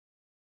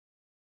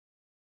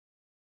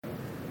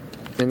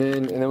And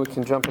then we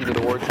can jump into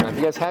the Word tonight. If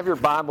you guys have your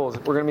Bibles,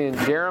 we're going to be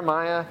in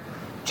Jeremiah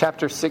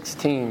chapter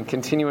 16,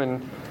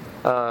 continuing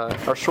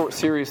our short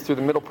series through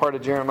the middle part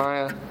of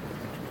Jeremiah.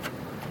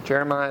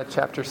 Jeremiah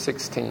chapter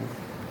 16.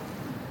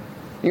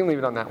 You can leave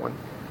it on that one.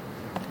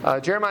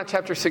 Jeremiah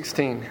chapter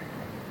 16.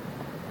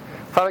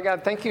 Father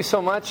God, thank you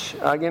so much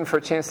again for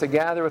a chance to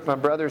gather with my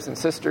brothers and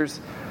sisters.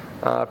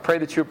 Pray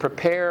that you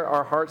prepare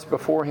our hearts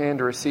beforehand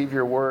to receive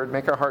your word.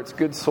 Make our hearts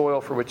good soil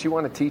for what you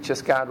want to teach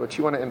us, God, what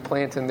you want to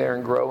implant in there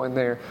and grow in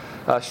there.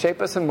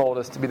 Shape us and mold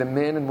us to be the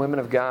men and women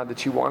of God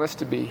that you want us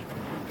to be.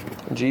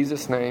 In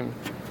Jesus' name,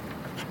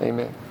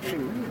 amen.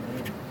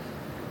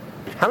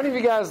 How many of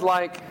you guys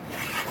like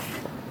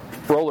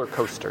roller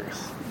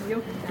coasters?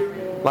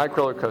 Like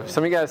roller coasters.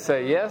 Some of you guys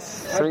say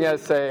yes. Some of you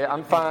guys say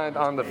I'm fine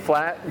on the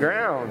flat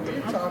ground.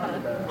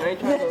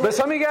 But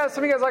some of you guys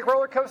like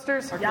roller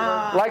coasters.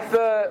 Yeah.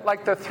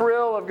 Like the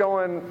thrill of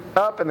going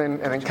up and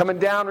then coming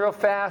down real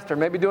fast, or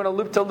maybe doing a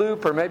loop to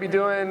loop, or maybe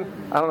doing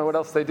I don't know what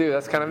else they do.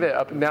 That's kind of it,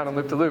 up and down and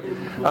loop to loop,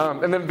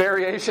 and then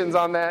variations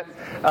on that.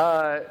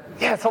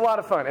 Yeah, it's a lot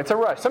of fun. It's a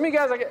rush. Some of you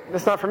guys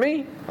it's not for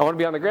me. I want to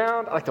be on the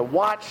ground. I like to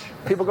watch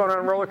people going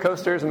around roller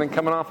coasters and then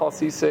coming off all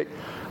seasick.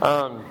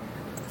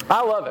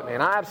 I love it,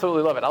 man. I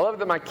absolutely love it. I love it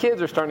that my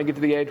kids are starting to get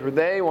to the age where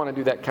they want to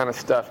do that kind of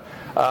stuff.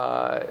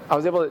 I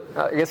was able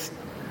to, I guess,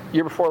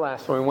 year before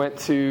last when we went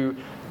to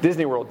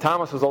Disney World,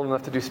 Thomas was old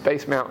enough to do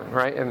Space Mountain,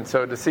 right? And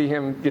so to see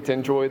him get to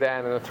enjoy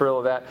that and the thrill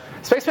of that.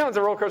 Space Mountain's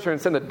a roller coaster and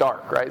it's in the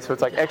dark, right? So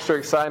it's like extra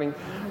exciting.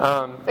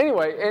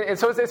 Anyway, and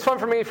so it's fun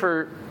for me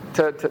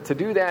to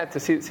do that, to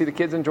see the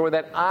kids enjoy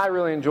that. I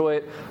really enjoy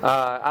it.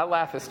 I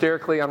laugh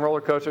hysterically on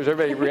roller coasters.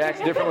 Everybody reacts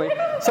differently.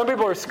 Some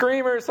people are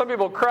screamers. Some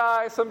people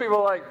cry. Some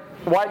people like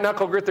white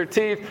knuckle grit their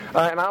teeth.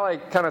 And I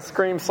like kind of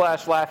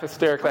scream/laugh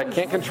hysterically. I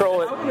can't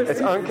control it. It's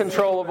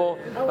uncontrollable.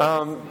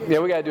 Yeah,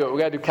 we got to do it. We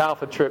got to do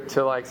Calfa trip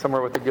to like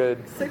somewhere with a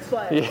good Six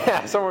Flags.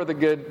 Yeah, somewhere with a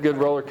good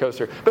roller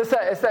coaster. But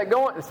it's that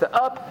going. It's the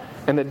up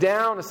and the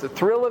down. It's the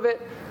thrill of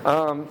it.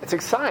 It's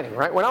exciting,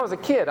 right? When I was a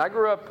kid, I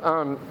grew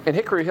up in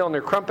Hickory Hill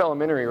near Crump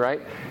Elementary,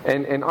 right?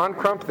 And on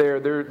Crump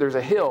there's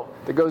a hill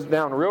that goes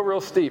down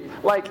real steep.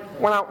 Like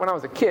when I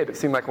was a kid, it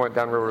seemed like it went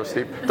down real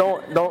steep.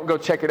 Don't go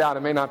check it out. It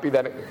may not be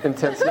that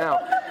intense now.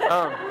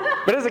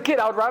 But as a kid,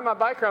 I would ride my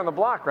bike around the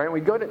block, right? And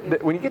we'd go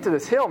when you get to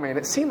this hill, man,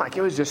 it seemed like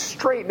it was just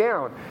straight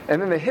down, and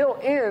then the hill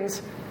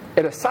ends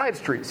at a side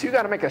street, so you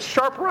got to make a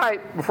sharp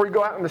right before you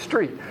go out in the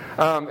street.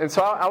 And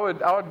so I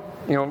would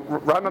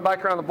ride my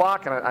bike around the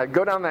block, and I'd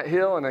go down that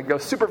hill, and I'd go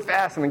super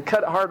fast, and then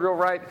cut it hard real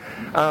right.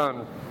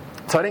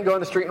 So I didn't go in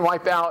the street and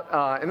wipe out,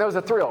 and that was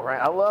a thrill,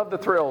 right? I love the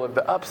thrill of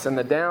the ups and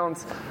the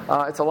downs.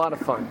 It's a lot of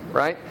fun,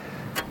 right?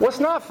 What's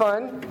not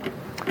fun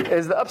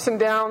is the ups and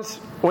downs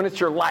when it's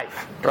your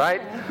life,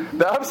 right?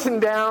 The ups and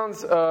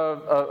downs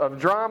of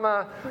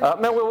drama.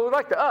 Man, we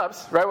like the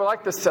ups, right? We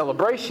like the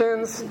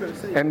celebrations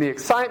and the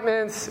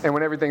excitements, and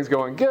when everything's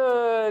going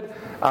good,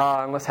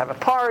 and let's have a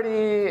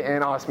party,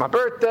 and it's my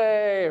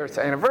birthday, or it's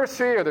an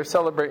anniversary, or they're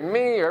celebrating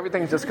me, or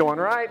everything's just going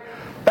right.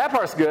 That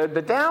part's good.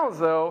 The downs,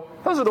 though,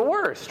 those are the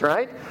worst,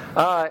 right?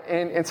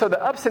 And so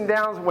the ups and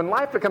downs, when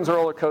life becomes a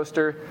roller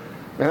coaster,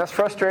 man, that's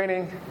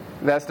frustrating,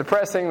 that's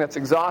depressing, that's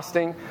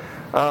exhausting.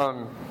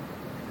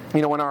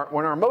 When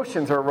our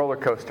emotions are a roller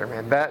coaster,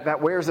 man,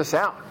 that wears us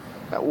out.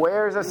 That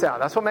wears us out.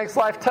 That's what makes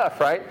life tough,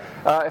 right?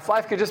 If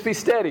life could just be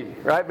steady,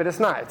 right? But it's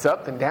not. It's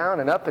up and down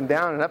and up and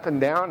down and up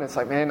and down. It's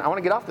like, man, I want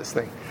to get off this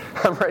thing.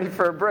 I'm ready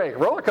for a break.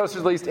 Roller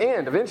coasters at least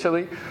end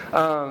eventually,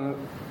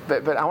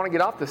 but I want to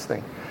get off this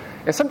thing.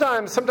 And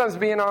sometimes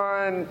being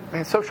on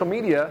social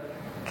media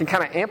can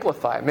kind of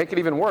amplify it, make it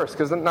even worse,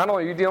 because not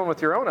only are you dealing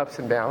with your own ups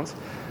and downs,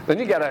 then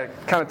you got to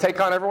kind of take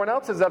on everyone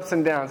else's ups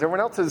and downs,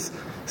 everyone else's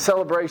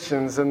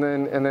celebrations, and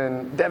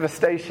then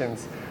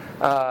devastations.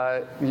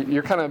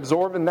 You're kind of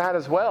absorbing that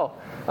as well,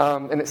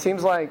 and it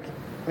seems like,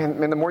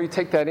 and the more you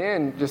take that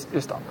in,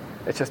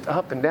 it's just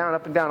up and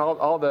down,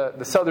 all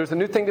the so there's a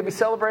new thing to be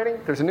celebrating,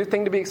 there's a new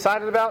thing to be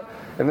excited about,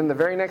 and then the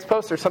very next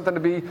post there's something to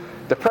be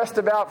depressed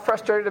about,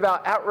 frustrated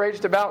about,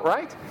 outraged about,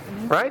 right?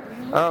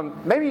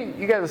 Maybe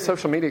you guys'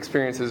 social media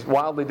experience is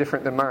wildly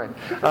different than mine,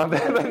 but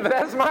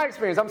that's my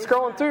experience. I'm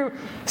scrolling through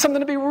something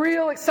to be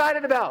real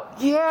excited about.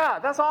 Yeah,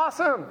 that's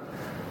awesome.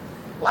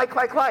 Like.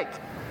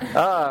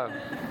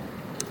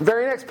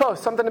 Very next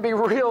post, something to be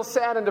real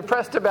sad and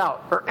depressed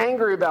about, or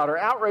angry about, or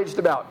outraged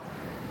about.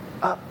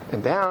 Up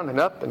and down and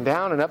up and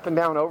down and up and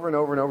down over and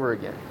over and over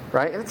again,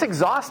 right? And it's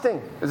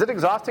exhausting. Is it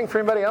exhausting for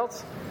anybody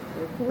else?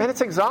 Man,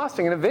 it's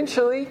exhausting, and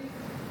eventually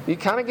you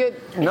kind of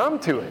get numb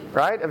to it,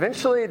 right?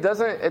 Eventually it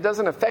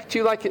doesn't affect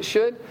you like it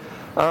should.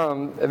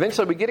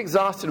 Eventually we get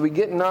exhausted, we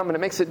get numb, and it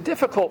makes it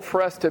difficult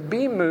for us to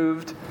be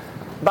moved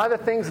by the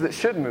things that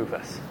should move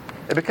us.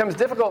 It becomes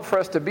difficult for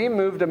us to be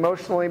moved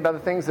emotionally by the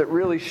things that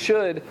really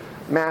should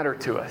matter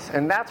to us.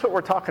 And that's what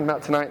we're talking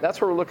about tonight.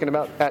 That's what we're looking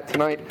at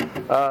tonight.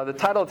 The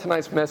title of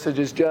tonight's message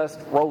is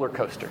just roller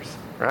coasters,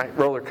 right?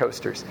 Roller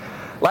coasters.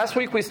 Last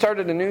week we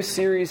started a new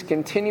series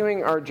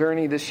continuing our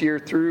journey this year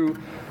through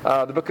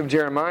the book of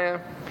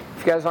Jeremiah.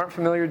 If you guys aren't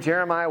familiar,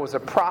 Jeremiah was a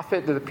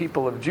prophet to the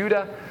people of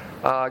Judah.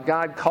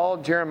 God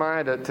called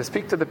Jeremiah to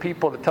speak to the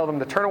people, to tell them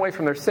to turn away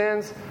from their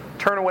sins,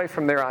 turn away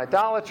from their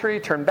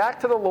idolatry, turn back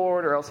to the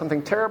Lord, or else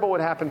something terrible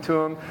would happen to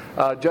them.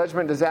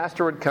 Judgment,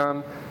 disaster would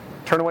come.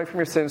 Turn away from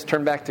your sins,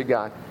 turn back to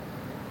God.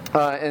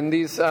 And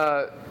these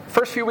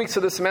first few weeks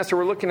of the semester,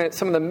 we're looking at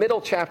some of the middle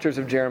chapters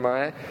of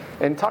Jeremiah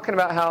and talking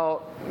about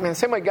how, the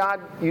same way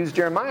God used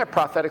Jeremiah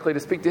prophetically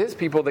to speak to his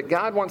people, that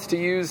God wants to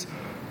use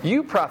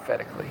you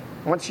prophetically.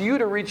 Wants you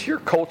to reach your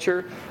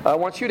culture,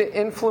 wants you to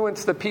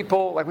influence the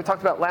people, like we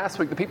talked about last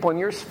week, the people in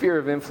your sphere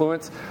of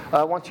influence,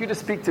 wants you to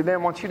speak to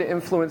them, wants you to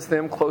influence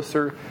them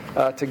closer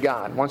to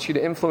God, wants you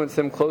to influence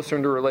them closer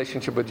into a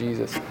relationship with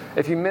Jesus.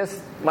 If you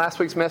missed last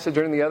week's message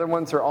or any of the other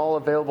ones, they're all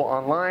available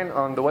online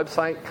on the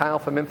website,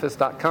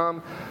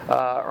 chialphamemphis.com,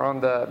 or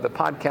on the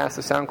podcast,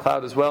 the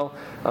SoundCloud as well.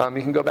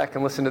 You can go back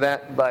and listen to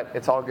that, but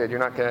it's all good. You're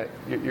going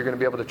to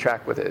be able to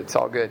track with it. It's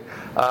all good.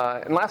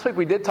 And last week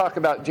we did talk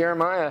about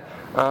Jeremiah,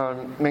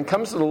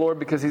 comes to the Lord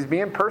because he's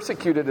being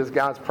persecuted as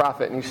God's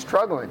prophet, and he's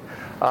struggling.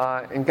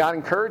 And God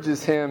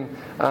encourages him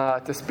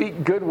to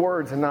speak good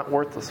words and not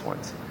worthless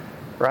ones.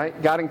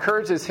 Right? God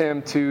encourages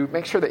him to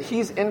make sure that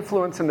he's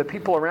influencing the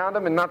people around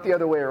him and not the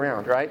other way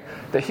around, right?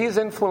 That he's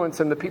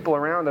influencing the people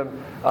around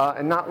him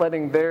and not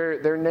letting their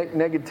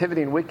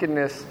negativity and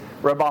wickedness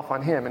rub off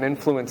on him and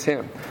influence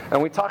him.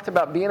 And we talked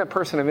about being a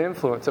person of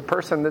influence, a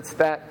person that's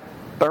that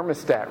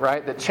thermostat,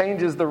 right? That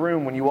changes the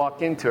room when you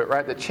walk into it,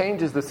 right? That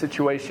changes the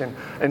situation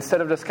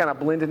instead of just kind of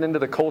blending into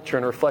the culture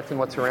and reflecting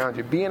what's around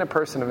you. Being a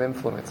person of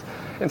influence.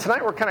 And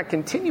tonight we're kind of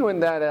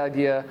continuing that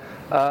idea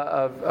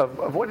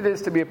of what it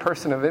is to be a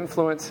person of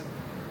influence.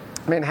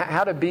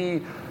 How to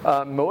be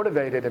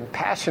motivated and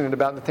passionate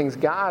about the things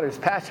God is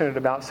passionate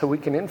about so we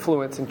can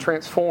influence and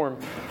transform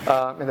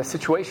in the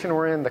situation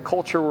we're in, the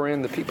culture we're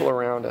in, the people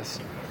around us.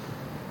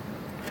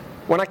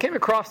 When I came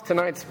across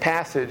tonight's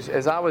passage,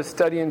 as I was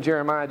studying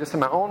Jeremiah, just in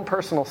my own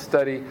personal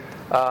study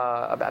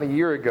about a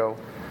year ago,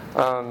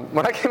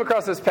 when I came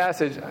across this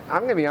passage,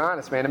 I'm going to be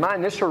honest, man, in my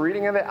initial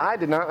reading of it, I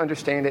did not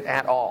understand it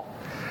at all.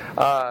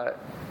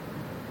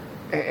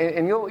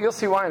 And you'll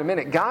see why in a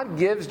minute. God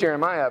gives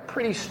Jeremiah a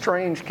pretty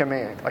strange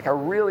command, like a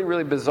really,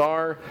 really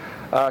bizarre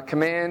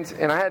command,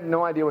 and I had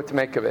no idea what to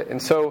make of it.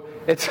 And so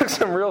it took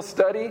some real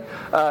study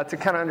to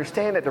kind of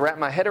understand it, to wrap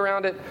my head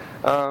around it.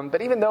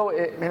 But even though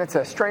it's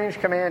a strange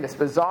command, it's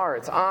bizarre,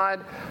 it's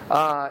odd,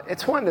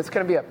 it's one that's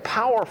going to be a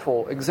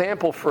powerful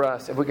example for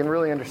us if we can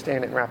really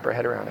understand it and wrap our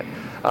head around it.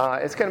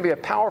 It's going to be a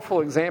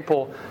powerful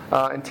example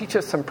and teach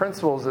us some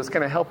principles that's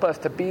going to help us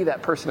to be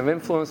that person of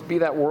influence, be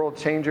that world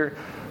changer,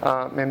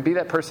 and be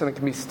that person that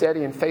can be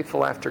steady and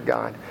faithful after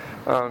God.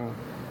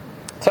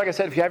 So like I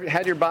said, if you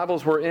had your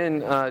Bibles, we're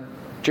in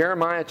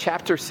Jeremiah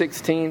chapter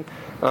 16.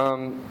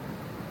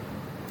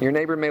 Your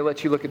neighbor may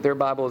let you look at their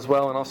Bible as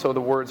well, and also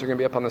the words are going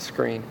to be up on the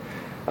screen.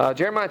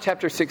 Jeremiah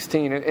chapter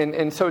 16.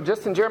 And so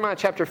just in Jeremiah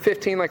chapter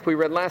 15, like we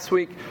read last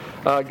week,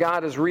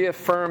 God has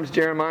reaffirmed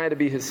Jeremiah to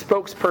be his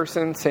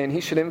spokesperson, saying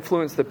he should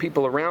influence the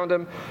people around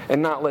him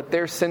and not let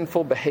their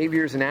sinful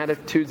behaviors and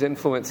attitudes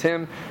influence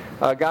him.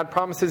 God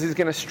promises he's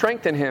going to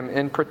strengthen him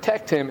and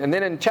protect him. And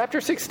then in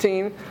chapter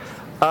 16,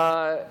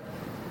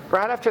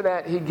 right after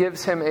that, he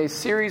gives him a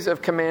series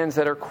of commands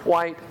that are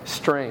quite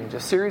strange, a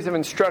series of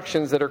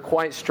instructions that are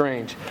quite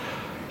strange.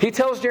 He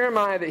tells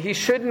Jeremiah that he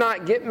should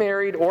not get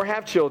married or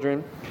have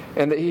children,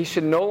 and that he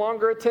should no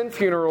longer attend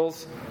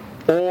funerals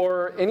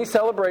or any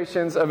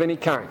celebrations of any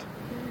kind.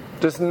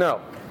 Just no.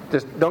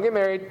 Just don't get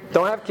married,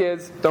 don't have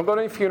kids, don't go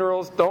to any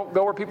funerals, don't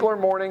go where people are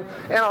mourning,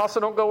 and also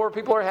don't go where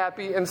people are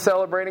happy and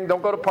celebrating,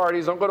 don't go to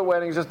parties, don't go to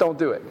weddings, just don't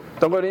do it.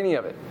 Don't go to any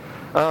of it.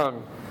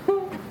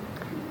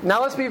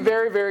 Now let's be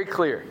very, very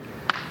clear.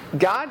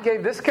 God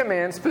gave this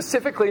command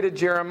specifically to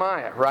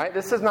Jeremiah, right?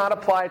 This does not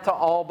apply to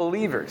all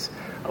believers.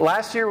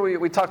 Last year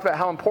we talked about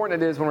how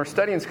important it is when we're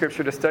studying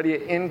Scripture to study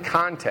it in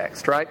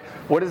context, right?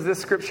 What does this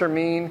Scripture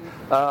mean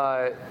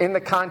in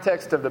the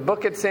context of the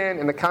book it's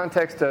in the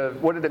context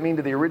of what did it mean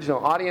to the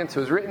original audience it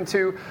was written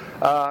to?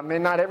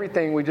 And not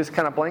everything we just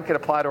kind of blanket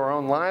apply to our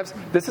own lives.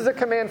 This is a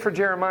command for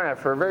Jeremiah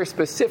for a very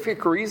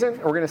specific reason.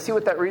 We're going to see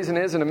what that reason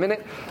is in a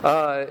minute.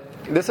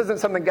 This isn't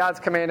something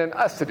God's commanding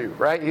us to do,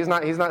 right? He's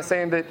not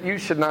saying that you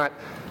should not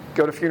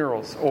go to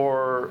funerals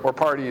or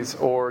parties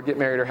or get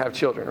married or have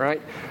children,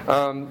 right?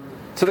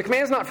 So the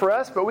command's not for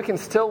us, but we can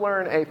still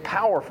learn a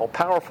powerful,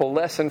 powerful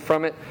lesson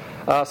from it.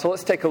 So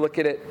let's take a look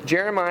at it.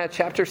 Jeremiah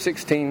chapter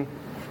 16,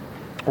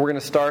 we're going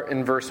to start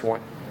in verse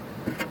 1.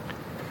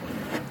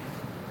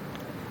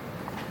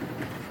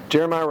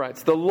 Jeremiah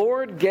writes, "The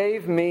Lord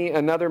gave me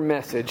another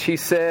message. He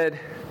said,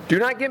 'Do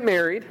not get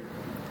married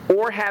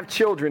or have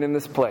children in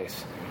this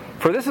place.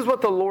 For this is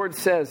what the Lord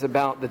says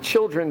about the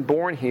children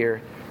born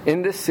here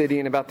in this city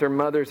and about their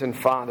mothers and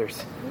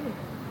fathers.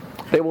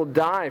 They will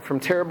die from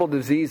terrible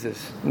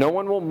diseases. No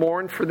one will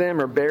mourn for them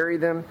or bury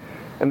them,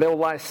 and they will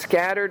lie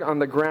scattered on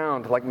the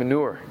ground like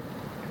manure.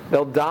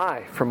 They'll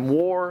die from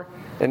war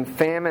and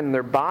famine, and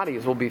their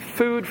bodies will be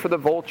food for the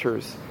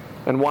vultures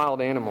and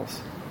wild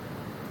animals.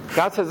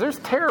 God says there's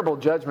terrible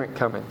judgment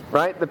coming,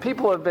 right? The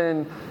people have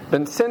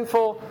been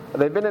sinful.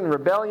 They've been in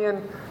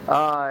rebellion.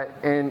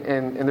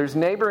 And there's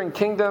neighboring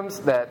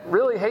kingdoms that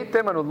really hate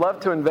them and would love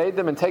to invade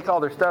them and take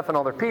all their stuff and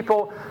all their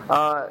people.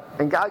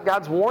 And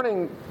God's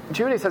warning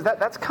Judah. He says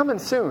that's coming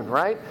soon,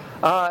 right?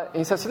 And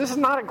he says, so this is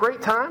not a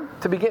great time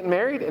to be getting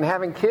married and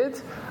having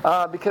kids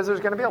because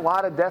there's going to be a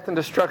lot of death and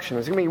destruction.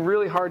 There's going to be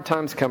really hard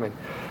times coming.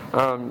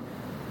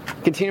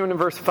 Continuing in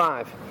verse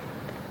 5.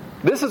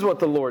 This is what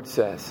the Lord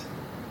says.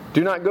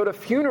 Do not go to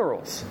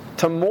funerals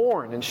to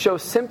mourn and show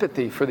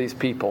sympathy for these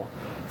people,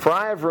 for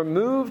I have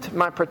removed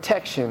my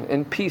protection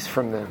and peace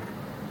from them.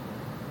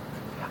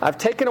 I've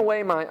taken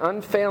away my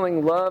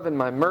unfailing love and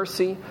my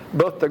mercy.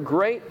 Both the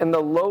great and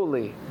the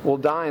lowly will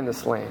die in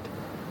this land.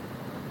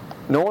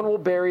 No one will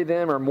bury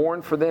them or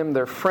mourn for them.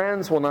 Their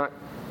friends will not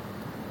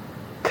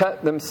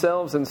cut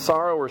themselves in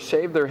sorrow or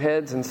shave their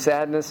heads in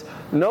sadness.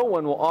 No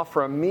one will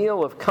offer a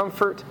meal of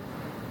comfort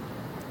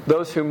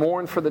those who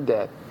mourn for the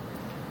dead,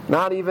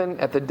 not even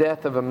at the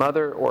death of a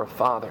mother or a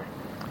father.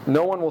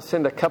 No one will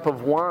send a cup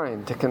of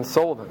wine to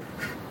console them.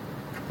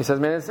 He says,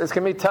 man, it's going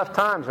to be tough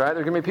times, right?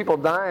 There's going to be people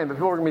dying, but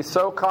people are going to be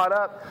so caught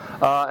up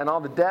in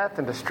all the death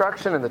and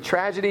destruction and the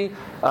tragedy,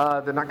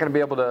 they're not going to be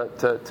able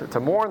to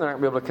mourn. They're not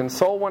going to be able to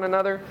console one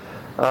another.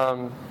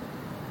 And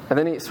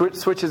then he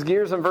switches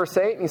gears in verse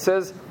 8, and he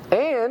says,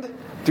 and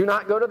do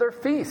not go to their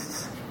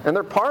feasts and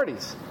their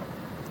parties.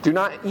 Do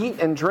not eat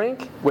and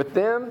drink with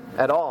them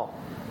at all.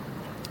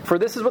 For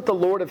this is what the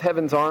Lord of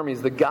heaven's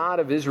armies, the God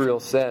of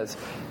Israel, says.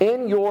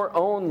 In your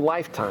own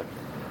lifetime,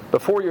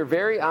 before your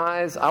very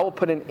eyes, I will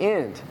put an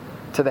end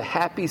to the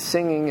happy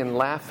singing and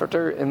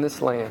laughter in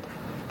this land.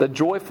 The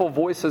joyful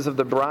voices of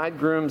the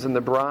bridegrooms and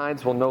the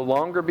brides will no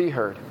longer be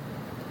heard.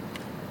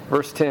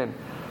 Verse 10.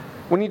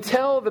 When you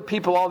tell the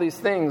people all these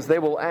things, they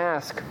will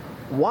ask,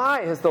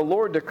 why has the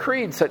Lord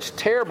decreed such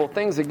terrible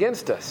things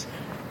against us?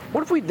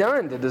 What have we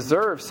done to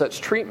deserve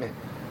such treatment?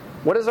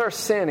 What is our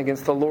sin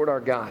against the Lord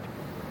our God?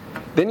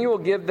 Then you will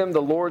give them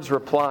the Lord's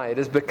reply. It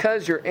is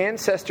because your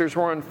ancestors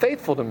were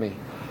unfaithful to me.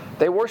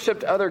 They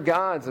worshipped other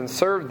gods and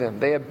served them.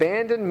 They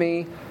abandoned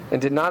me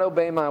and did not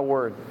obey my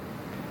word.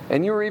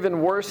 And you are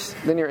even worse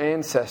than your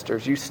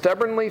ancestors. You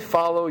stubbornly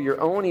follow your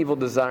own evil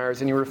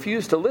desires and you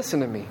refuse to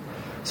listen to me.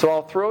 So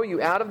I'll throw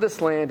you out of this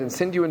land and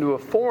send you into a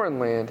foreign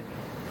land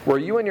where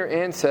you and your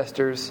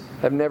ancestors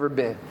have never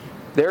been.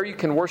 There you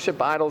can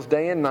worship idols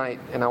day and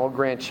night, and I will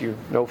grant you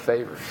no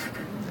favors.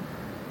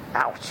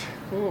 Ouch.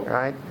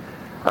 Right?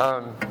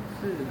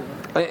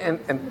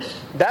 And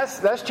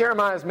that's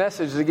Jeremiah's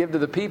message to give to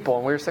the people.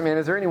 And we were saying, man,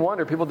 is there any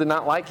wonder people did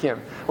not like him?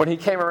 When he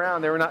came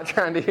around, they were not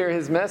trying to hear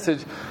his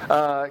message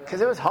because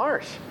it was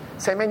harsh.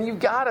 Say, man, you've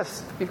got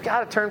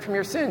to turn from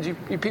your sins. You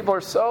people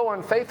are so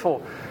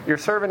unfaithful. You're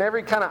serving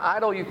every kind of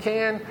idol you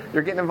can.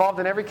 You're getting involved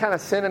in every kind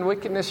of sin and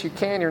wickedness you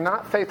can. You're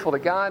not faithful to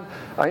God.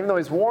 Even though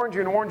He's warned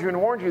you and warned you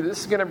and warned you, this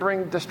is going to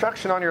bring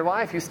destruction on your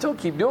life. You still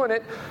keep doing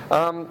it.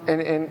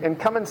 And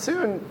coming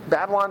soon,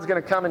 Babylon's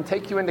going to come and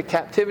take you into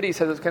captivity. He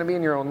says it's going to be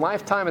in your own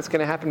lifetime. It's going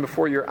to happen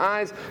before your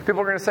eyes.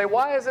 People are going to say,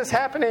 why is this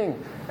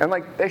happening? And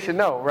they should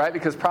know, right?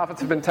 Because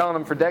prophets have been telling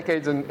them for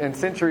decades and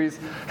centuries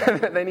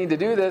that they need to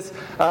do this.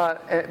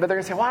 But they're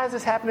going to say, why is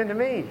this happening to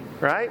me?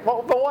 Right?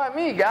 Well, but why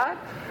me, God?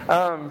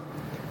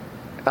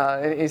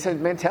 And he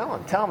said, man, tell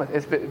him.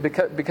 It's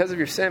because of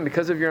your sin,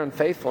 because of your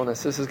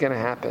unfaithfulness, this is going to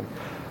happen.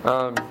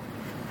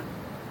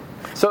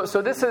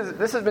 So this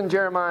has been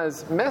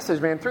Jeremiah's message,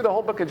 man. Through the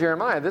whole book of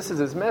Jeremiah, this is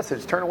his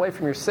message. Turn away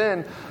from your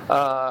sin,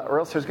 or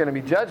else there's going to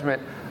be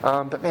judgment.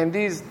 But man,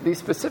 these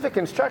specific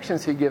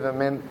instructions he gave him,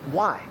 man,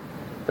 why?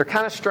 They're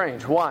kind of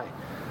strange. Why?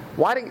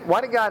 Why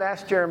did God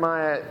ask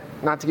Jeremiah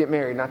not to get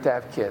married, not to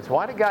have kids?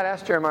 Why did God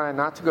ask Jeremiah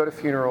not to go to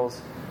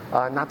funerals,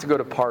 not to go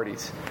to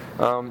parties?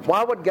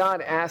 Why would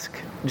God ask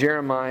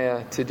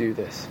Jeremiah to do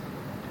this?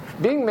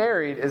 Being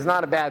married is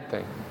not a bad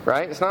thing,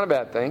 right? It's not a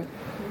bad thing.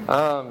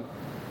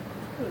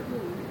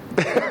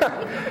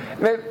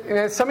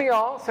 Some of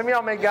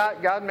y'all may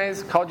God may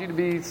have called you to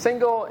be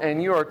single,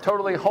 and you are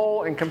totally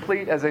whole and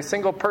complete as a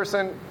single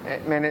person,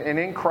 and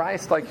in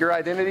Christ, like your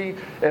identity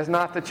is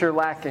not that you're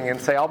lacking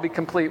and say, I'll be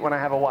complete when I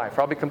have a wife,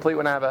 or I'll be complete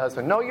when I have a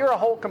husband. No, you're a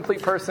whole,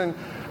 complete person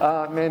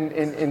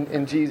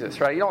in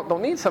Jesus, right? You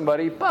don't need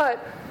somebody,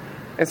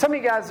 and some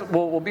of you guys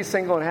will be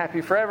single and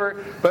happy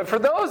forever. But for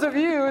those of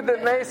you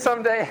that may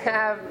someday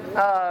have,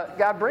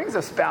 God brings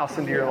a spouse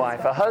into your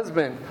life, a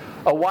husband,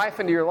 a wife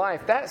into your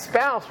life, that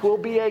spouse will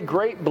be a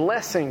great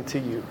blessing to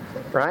you,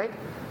 right?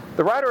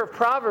 The writer of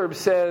Proverbs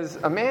says,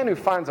 a man who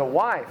finds a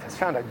wife has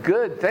found a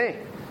good thing,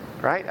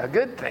 right? A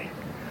good thing.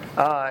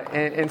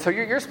 And so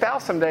your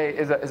spouse someday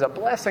is a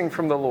blessing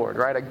from the Lord,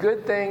 right? A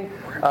good thing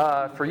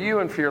for you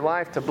and for your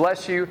life to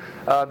bless you.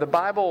 The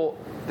Bible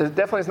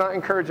definitely is not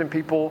encouraging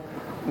people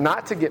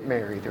not to get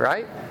married,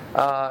 right?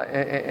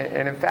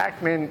 And in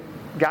fact, man,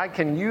 God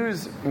can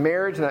use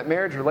marriage and that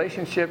marriage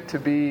relationship to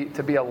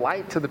be a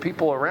light to the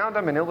people around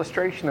them, an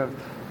illustration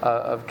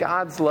of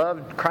God's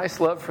love,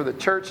 Christ's love for the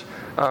church.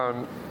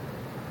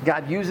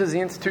 God uses the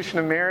institution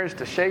of marriage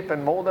to shape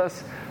and mold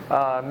us,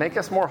 make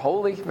us more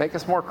holy, make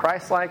us more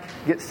Christ-like,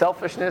 get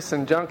selfishness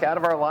and junk out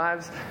of our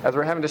lives as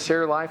we're having to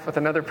share life with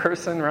another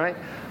person, right?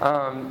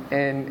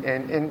 And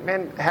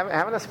man,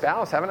 having a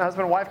spouse, having a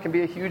husband and wife can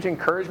be a huge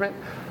encouragement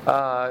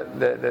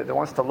that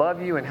wants to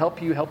love you and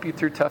help you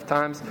through tough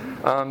times.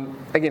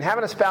 Again,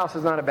 having a spouse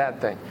is not a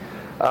bad thing.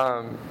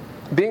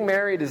 Being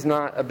married is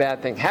not a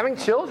bad thing. Having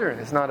children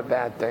is not a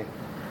bad thing,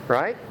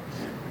 right?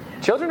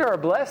 Children are a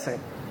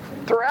blessing.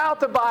 Throughout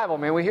the Bible,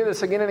 man, we hear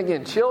this again and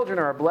again. Children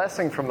are a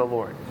blessing from the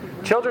Lord.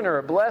 Children are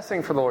a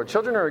blessing from the Lord.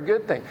 Children are a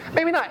good thing.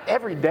 Maybe not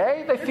every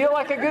day they feel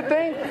like a good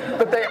thing,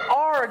 but they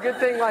are a good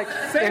thing, like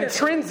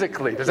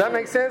intrinsically. Does that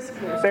make sense?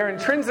 They're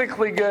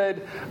intrinsically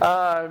good.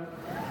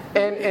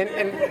 And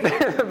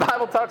the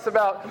Bible talks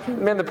about,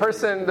 man, the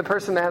person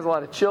that has a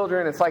lot of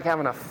children, it's like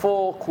having a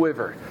full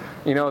quiver.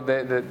 You know,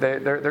 they're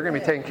going to be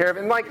taken care of.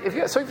 And like, if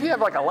you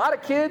have like a lot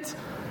of kids,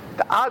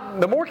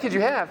 the more kids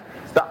you have,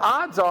 the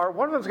odds are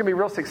one of them is going to be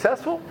real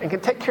successful and can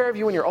take care of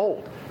you when you're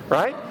old,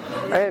 right?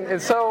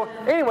 And so,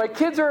 anyway,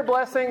 kids are a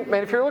blessing.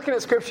 Man, if you're looking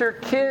at Scripture,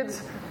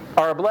 kids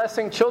are a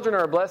blessing. Children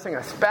are a blessing.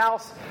 A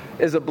spouse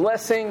is a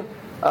blessing.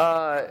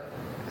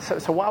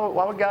 So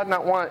why would God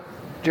not want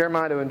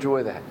Jeremiah to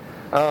enjoy that?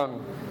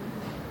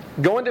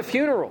 Going to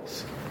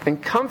funerals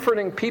and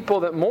comforting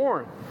people that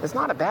mourn is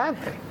not a bad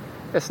thing.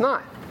 It's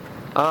not.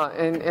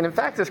 And in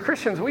fact, as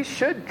Christians, we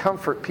should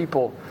comfort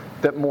people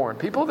that mourn,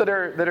 people that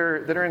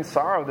are in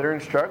sorrow, that are in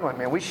struggling.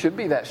 Man, we should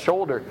be that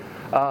shoulder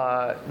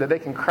that they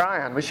can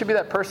cry on. We should be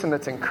that person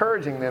that's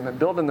encouraging them and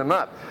building them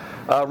up.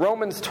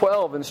 Romans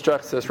 12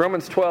 instructs us.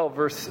 Romans 12,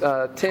 verse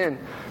 10.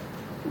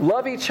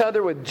 Love each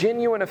other with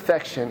genuine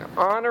affection.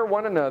 Honor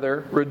one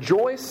another.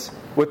 Rejoice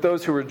with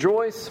those who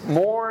rejoice.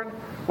 Mourn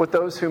with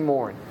those who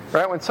mourn.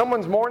 Right? When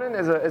someone's mourning,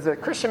 as a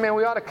Christian, man,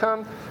 we ought to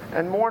come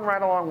and mourn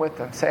right along with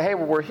them. Say, hey,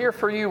 well, we're here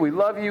for you. We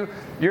love you.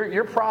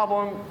 Your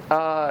problem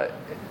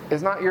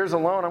is not yours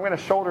alone. I'm going to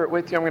shoulder it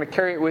with you. I'm going to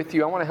carry it with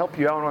you. I want to help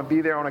you out. I want to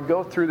be there. I want to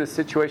go through this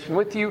situation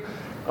with you.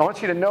 I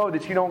want you to know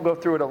that you don't go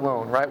through it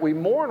alone, right? We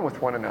mourn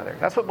with one another.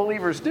 That's what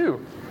believers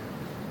do.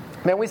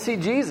 Man, we see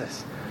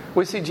Jesus.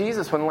 We see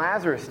Jesus when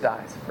Lazarus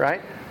dies,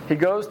 right? He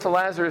goes to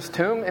Lazarus'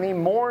 tomb and he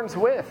mourns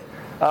with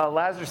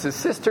Lazarus'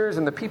 sisters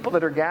and the people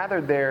that are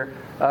gathered there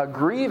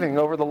grieving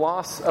over the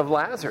loss of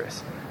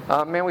Lazarus.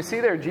 Man, we see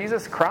there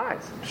Jesus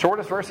cries.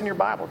 Shortest verse in your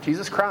Bible.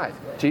 Jesus cried.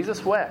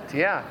 Jesus wept.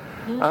 Yeah.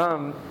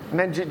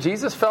 Man,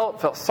 Jesus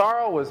felt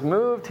sorrow, was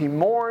moved. He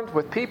mourned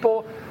with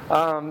people.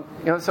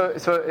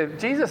 So if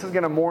Jesus is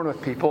going to mourn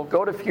with people,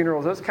 go to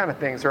funerals, those kind of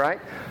things, right?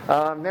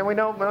 Man, we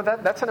know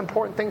that's an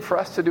important thing for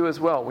us to do as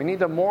well. We need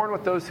to mourn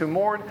with those who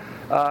mourn.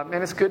 And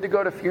it's good to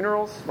go to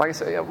funerals. Like I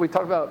said, we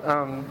talked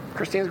about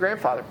Christine's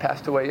grandfather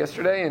passed away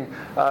yesterday, and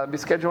be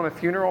scheduling a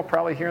funeral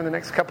probably here in the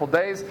next couple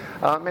days.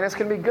 And it's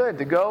going to be good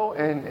to go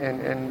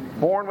and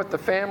mourn with the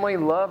family,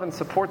 love and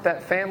support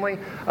that family,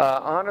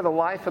 honor the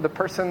life of the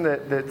person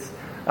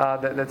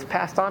that's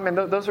passed on. And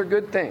those are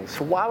good things.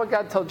 So why would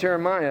God tell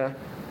Jeremiah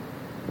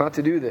not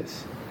to do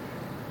this?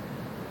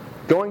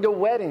 Going to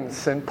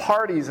weddings and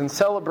parties and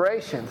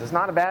celebrations is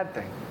not a bad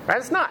thing. Right?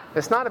 It's not.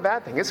 It's not a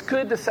bad thing. It's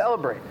good to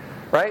celebrate.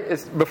 Right?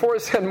 Before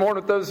it said mourn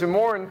with those who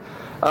mourn,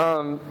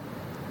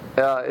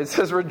 it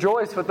says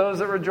rejoice with those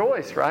that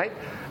rejoice. Right?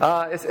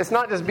 It's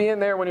not just being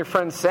there when your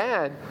friend's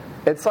sad.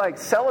 It's like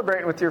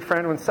celebrating with your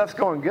friend when stuff's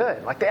going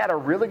good. Like they had a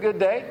really good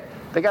day.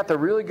 They got the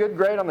really good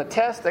grade on the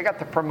test. They got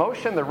the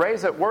promotion, the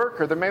raise at work,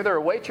 or maybe they're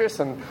a waitress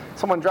and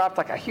someone dropped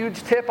like a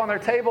huge tip on their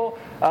table.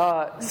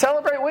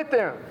 Celebrate with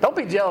them. Don't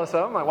be jealous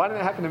of them. Like, why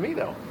didn't it happen to me,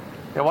 though?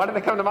 Why didn't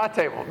they come to my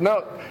table?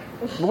 No,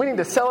 we need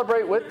to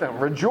celebrate with them.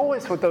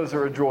 Rejoice with those who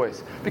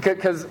rejoice.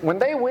 Because when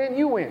they win,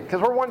 you win.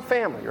 Because we're one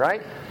family,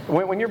 right?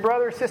 When your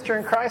brother or sister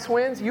in Christ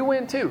wins, you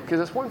win too.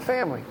 Because it's one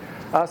family.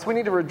 So we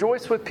need to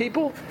rejoice with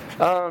people.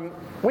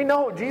 We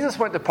know Jesus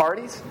went to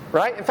parties,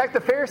 right? In fact,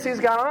 the Pharisees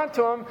got on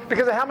to him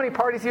because of how many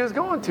parties he was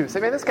going to. Say,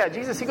 man, this guy,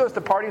 Jesus, he goes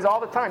to parties all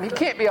the time. He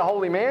can't be a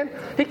holy man.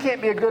 He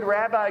can't be a good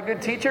rabbi, a good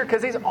teacher,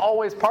 because he's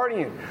always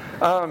partying.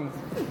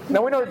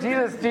 Now, we know that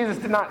Jesus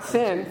did not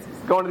sin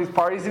going to these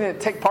parties. He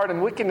didn't take part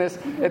in wickedness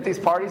at these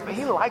parties, but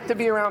he liked to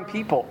be around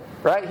people,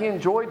 right? He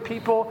enjoyed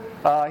people.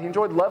 He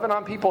enjoyed loving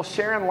on people,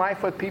 sharing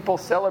life with people,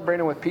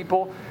 celebrating with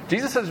people.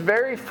 Jesus'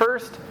 very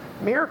first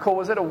miracle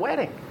was at a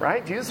wedding,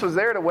 right? Jesus was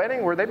there at a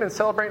wedding where they've been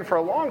celebrating for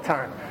a long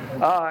time.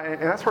 And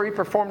that's where he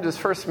performed his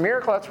first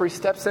miracle. That's where he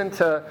steps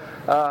into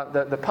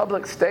the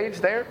public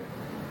stage there.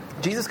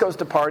 Jesus goes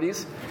to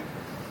parties.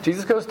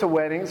 Jesus goes to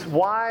weddings.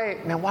 Why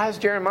is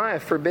Jeremiah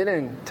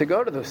forbidden to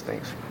go to those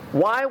things?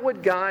 Why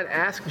would God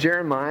ask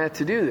Jeremiah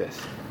to do this?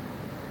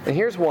 And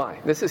here's why.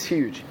 This is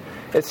huge.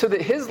 It's so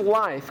that his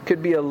life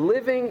could be a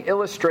living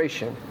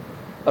illustration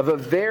of a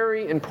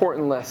very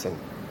important lesson.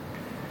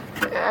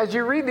 As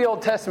you read the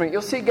Old Testament,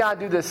 you'll see God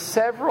do this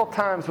several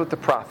times with the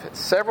prophets.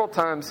 Several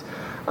times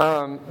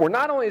where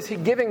not only is he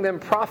giving them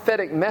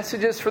prophetic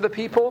messages for the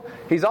people,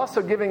 he's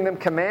also giving them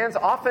commands,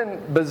 often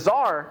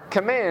bizarre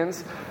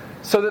commands,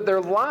 so that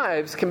their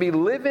lives can be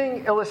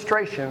living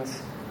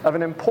illustrations of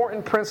an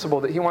important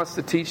principle that he wants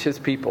to teach his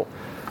people.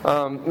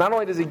 Not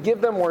only does he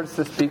give them words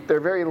to speak, their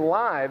very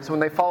lives, when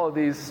they follow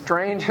these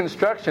strange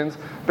instructions,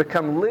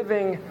 become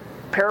living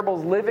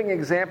parables, living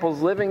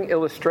examples, living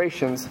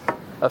illustrations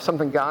of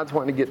something God's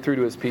wanting to get through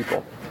to his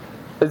people.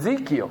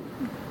 Ezekiel,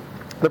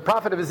 the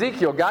prophet of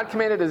Ezekiel, God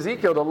commanded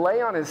Ezekiel to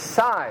lay on his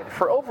side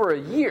for over a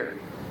year.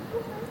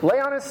 Lay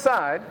on his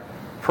side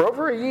for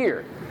over a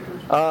year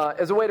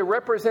as a way to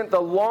represent the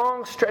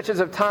long stretches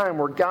of time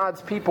where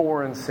God's people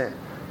were in sin.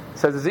 It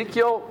says,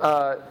 Ezekiel,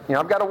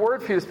 I've got a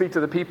word for you to speak to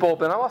the people,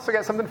 but I've also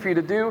got something for you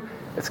to do.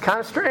 It's kind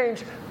of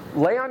strange.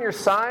 Lay on your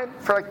side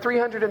for like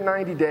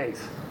 390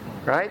 days.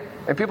 Right?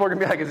 And people are going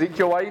to be like,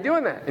 Ezekiel, why are you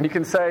doing that? And you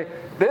can say,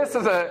 this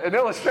is an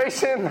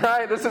illustration,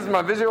 right? This is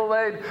my visual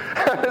aid.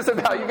 This is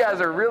about you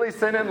guys are really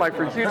sinning like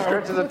for huge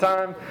stretches of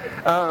time.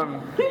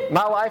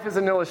 My life is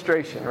an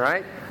illustration,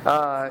 right?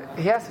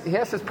 He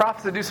has his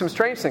prophets to do some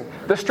strange things.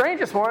 The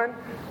strangest one,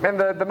 and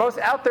the most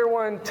out there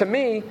one to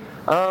me,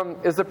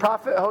 is the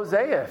prophet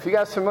Hosea. If you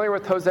guys are familiar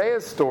with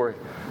Hosea's story,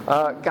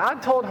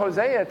 God told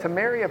Hosea to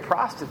marry a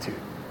prostitute,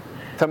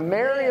 to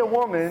marry a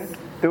woman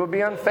that would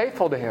be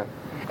unfaithful to him.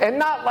 And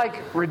not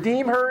like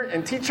redeem her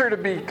and teach her to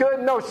be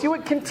good. No, she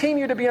would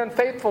continue to be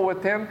unfaithful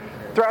with him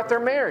throughout their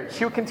marriage.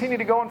 She would continue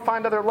to go and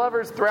find other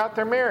lovers throughout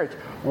their marriage.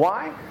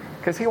 Why?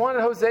 Because he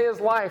wanted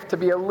Hosea's life to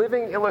be a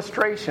living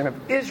illustration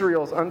of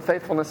Israel's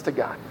unfaithfulness to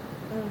God.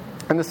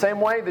 In the same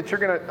way that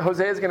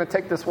Hosea is going to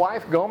take this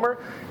wife, Gomer,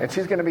 and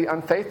she's going to be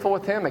unfaithful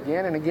with him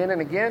again and again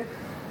and again.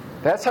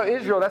 That's how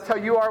Israel, that's how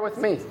you are with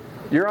me.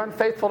 You're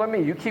unfaithful to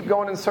me. You keep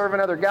going and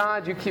serving other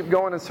gods. You keep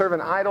going and serving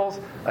idols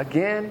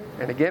again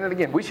and again and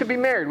again. We should be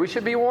married. We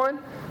should be one.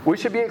 We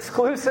should be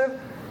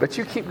exclusive. But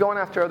you keep going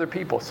after other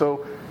people.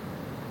 So,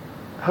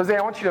 Hosea,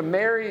 I want you to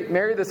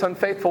marry this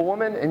unfaithful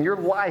woman, and your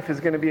life is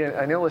going to be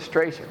an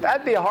illustration.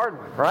 That'd be a hard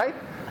one, right?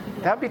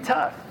 That'd be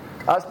tough.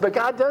 But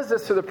God does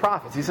this through the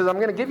prophets. He says, I'm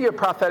going to give you a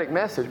prophetic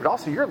message, but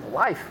also your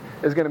life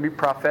is going to be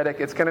prophetic.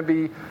 It's going to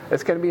be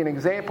an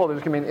example.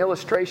 There's going to be an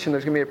illustration.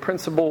 There's going to be a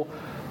principle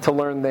to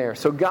learn there.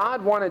 So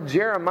God wanted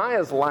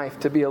Jeremiah's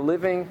life to be a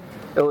living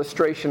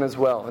illustration as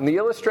well. And the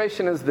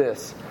illustration is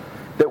this,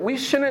 that we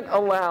shouldn't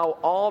allow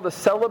all the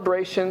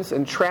celebrations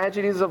and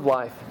tragedies of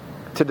life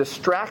to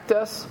distract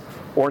us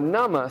or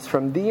numb us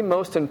from the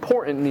most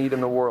important need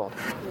in the world,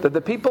 that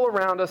the people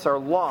around us are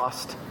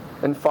lost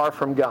and far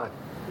from God.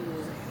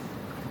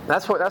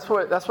 That's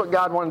what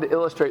God wanted to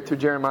illustrate through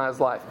Jeremiah's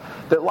life.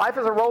 That life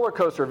is a roller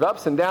coaster of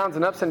ups and downs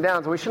and ups and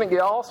downs. And we shouldn't get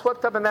all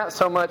swept up in that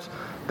so much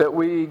that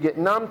we get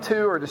numb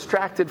to or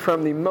distracted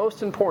from the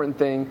most important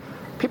thing.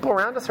 People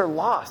around us are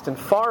lost and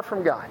far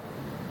from God.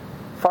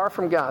 Far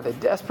from God. They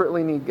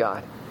desperately need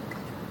God.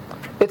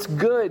 It's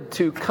good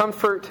to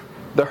comfort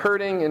the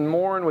hurting and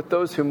mourn with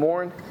those who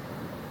mourn.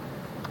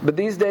 But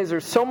these days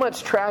there's so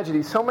much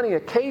tragedy, so many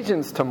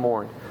occasions to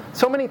mourn.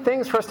 So many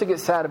things for us to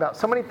get sad about.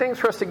 So many things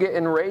for us to get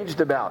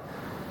enraged about.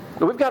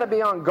 But we've got to be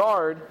on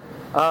guard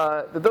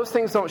that those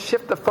things don't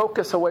shift the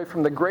focus away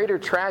from the greater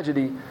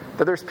tragedy.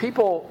 That there's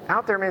people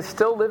out there, man,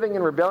 still living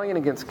in rebellion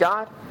against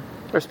God.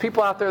 There's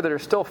people out there that are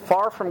still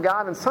far from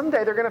God. And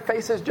someday they're going to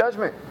face His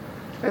judgment.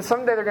 And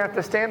someday they're going to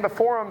have to stand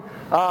before Him.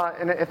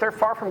 And if they're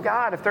far from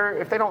God,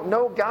 if they don't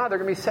know God, they're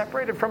going to be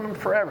separated from Him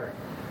forever.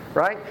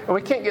 Right? And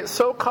we can't get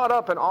so caught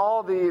up in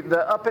all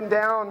the up and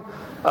down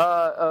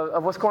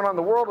of what's going on in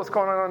the world, what's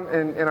going on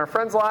in our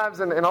friends'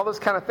 lives, and all those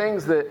kind of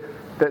things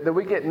that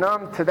we get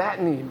numb to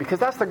that need. Because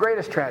that's the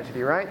greatest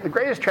tragedy, right? The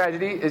greatest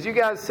tragedy is you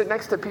guys sit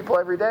next to people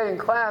every day in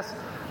class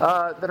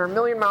that are a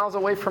million miles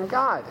away from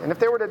God. And if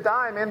they were to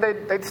die, man,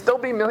 they'd still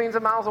be millions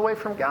of miles away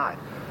from God.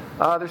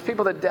 There's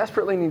people that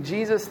desperately need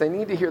Jesus. They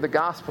need to hear the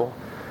gospel.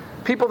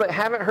 People that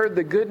haven't heard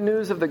the good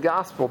news of the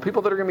gospel.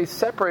 People that are going to be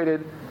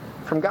separated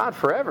from God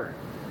forever.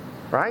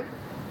 Right?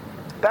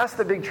 That's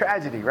the big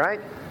tragedy,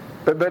 right?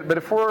 But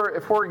if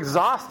we're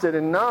exhausted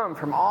and numb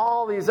from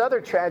all these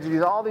other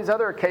tragedies, all these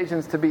other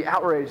occasions to be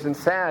outraged and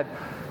sad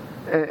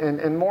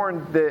and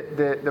mourn,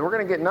 that we're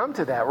going to get numb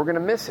to that. We're going to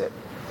miss it.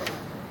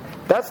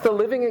 That's the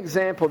living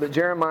example that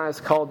Jeremiah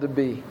is called to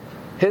be.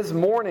 His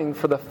mourning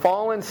for the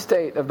fallen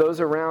state of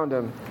those around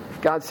him,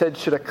 God said,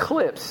 should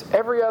eclipse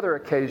every other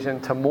occasion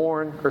to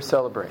mourn or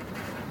celebrate.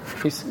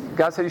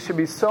 God said you should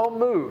be so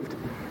moved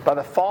by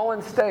the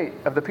fallen state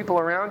of the people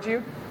around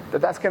you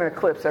that's going to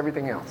eclipse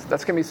everything else.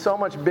 That's going to be so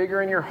much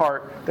bigger in your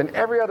heart than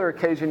every other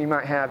occasion you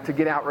might have to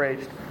get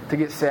outraged, to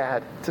get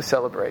sad, to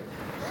celebrate.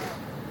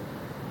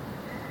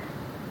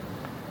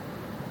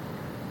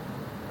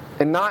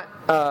 And not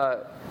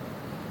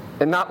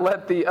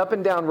let the up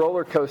and down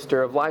roller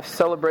coaster of life's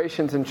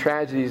celebrations and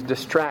tragedies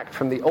distract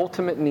from the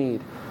ultimate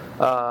need.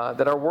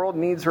 That our world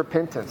needs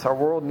repentance. Our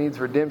world needs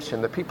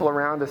redemption. The people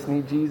around us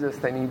need Jesus.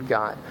 They need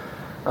God.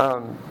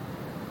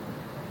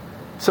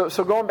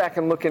 So going back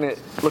and looking at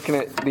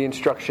the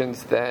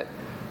instructions that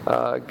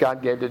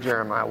God gave to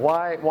Jeremiah.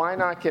 Why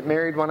not get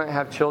married? Why not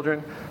have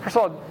children? First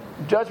of all,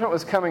 judgment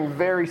was coming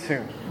very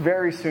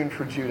soon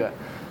for Judah.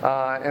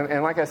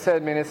 And like I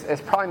said, man,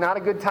 it's probably not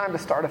a good time to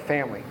start a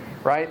family,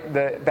 right?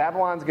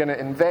 Babylon's going to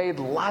invade.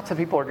 Lots of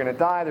people are going to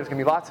die. There's going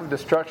to be lots of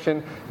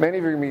destruction. Many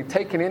of you are going to be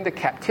taken into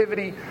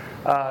captivity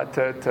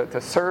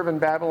to serve in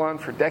Babylon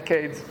for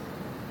decades.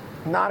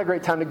 Not a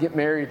great time to get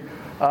married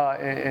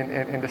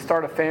and to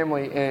start a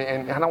family.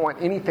 And I don't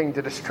want anything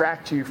to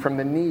distract you from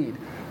the need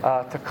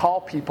to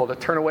call people to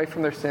turn away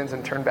from their sins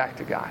and turn back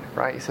to God,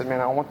 right? He said,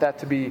 man, I want that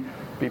to be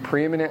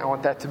preeminent. I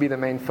want that to be the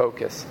main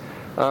focus.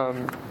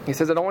 He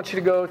says, I don't want you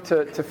to go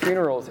to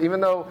funerals, even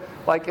though,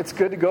 like, it's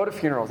good to go to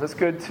funerals. It's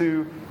good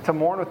to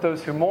mourn with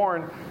those who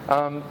mourn.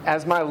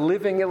 As my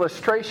living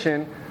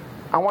illustration,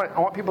 I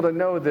want people to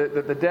know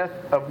that the death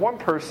of one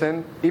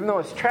person, even though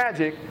it's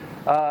tragic,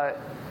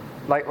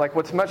 like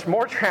what's much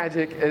more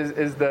tragic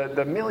is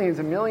the millions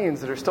and millions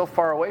that are still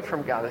far away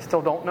from God, that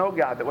still don't know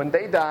God, that when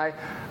they die,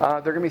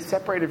 they're going to be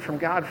separated from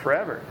God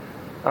forever.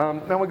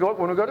 When we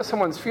go to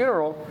someone's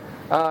funeral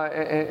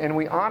and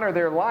we honor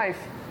their life,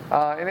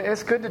 and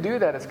it's good to do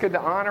that. It's good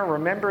to honor,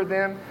 remember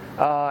them,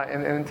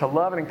 and to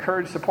love and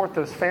encourage, support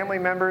those family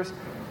members.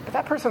 But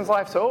that person's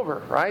life's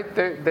over, right?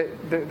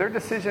 Their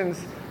decision's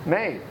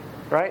made,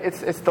 right?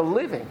 It's the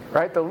living,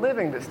 right? The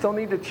living that still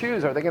need to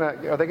choose. Are they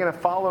gonna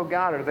follow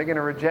God, or are they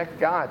gonna reject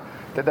God?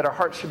 That our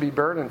hearts should be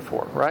burdened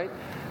for, right?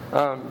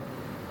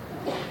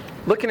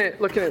 Looking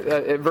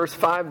at verse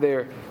 5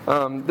 there,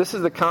 this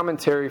is the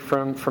commentary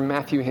from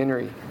Matthew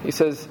Henry. He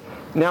says,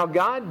 now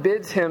God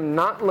bids him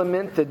not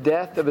lament the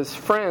death of his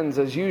friends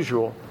as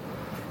usual,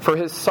 for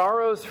his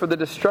sorrows for the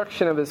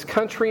destruction of his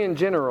country in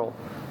general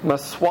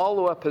must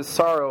swallow up his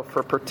sorrow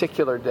for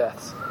particular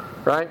deaths,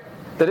 right?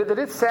 That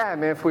it's sad,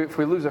 man, if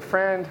we lose a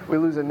friend, we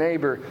lose a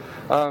neighbor,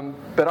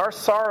 but our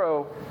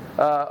sorrow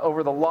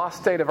over the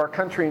lost state of our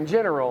country in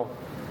general,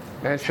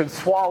 man, should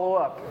swallow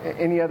up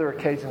any other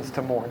occasions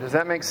to mourn. Does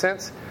that make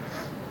sense?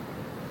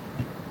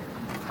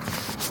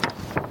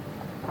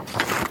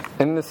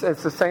 And it's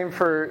the same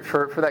for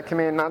that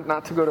command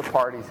not to go to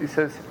parties. He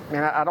says,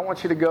 man, I don't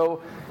want you to go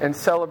and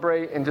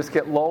celebrate and just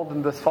get lulled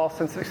into this false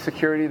sense of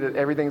security that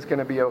everything's going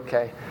to be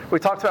okay. We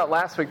talked about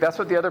last week, that's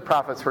what the other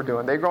prophets were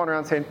doing. They're going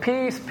around saying,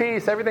 peace,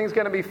 peace, everything's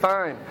going to be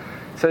fine.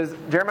 He says,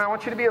 Jeremiah, I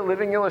want you to be a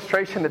living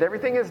illustration that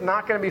everything is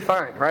not going to be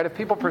fine, right? If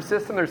people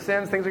persist in their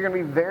sins, things are going to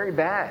be very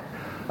bad.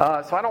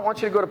 So I don't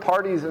want you to go to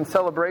parties and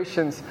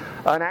celebrations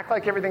and act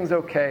like everything's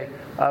okay.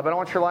 But I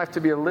want your life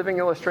to be a living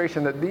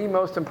illustration that the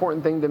most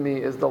important thing to me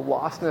is the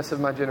lostness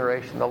of my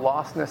generation, the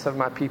lostness of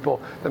my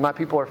people, that my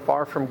people are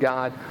far from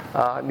God,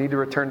 need to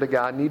return to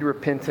God, need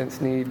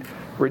repentance, need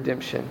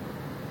redemption.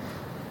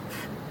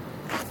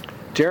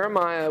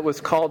 Jeremiah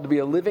was called to be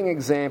a living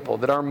example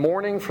that our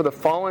mourning for the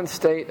fallen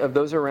state of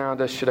those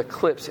around us should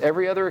eclipse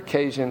every other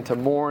occasion to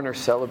mourn or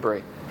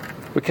celebrate.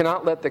 We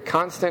cannot let the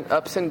constant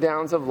ups and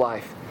downs of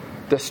life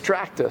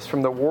distract us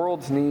from the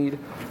world's need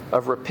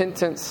of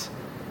repentance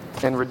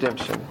and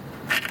redemption.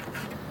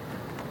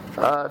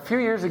 A few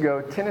years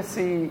ago,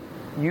 Tennessee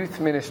Youth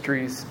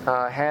Ministries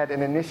had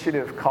an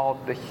initiative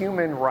called The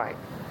Human Right.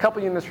 A couple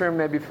of you in this room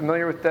may be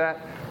familiar with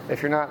that.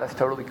 If you're not, that's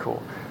totally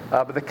cool.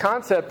 But the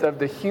concept of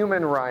the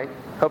human right,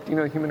 hope you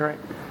know the human right.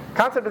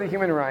 Concept of the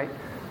human right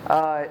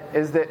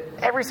is that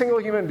every single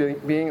human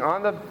being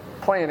on the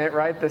planet,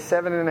 right, the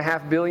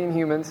 7.5 billion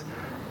humans,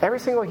 every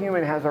single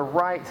human has a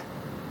right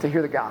to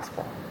hear the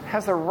gospel,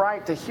 has the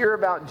right to hear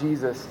about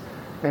Jesus,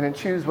 and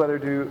choose whether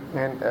to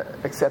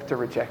accept or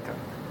reject him,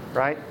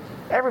 right?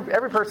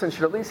 Every person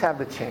should at least have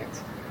the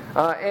chance.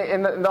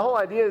 And the whole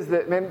idea is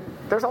that, man,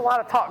 there's a lot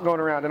of talk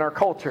going around in our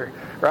culture,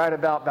 right,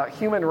 about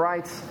human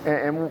rights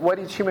and what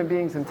each human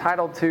being is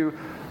entitled to,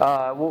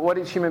 what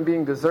each human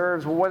being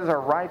deserves, what is our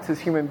rights as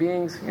human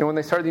beings. You know, when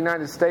they started the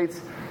United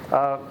States,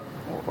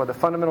 the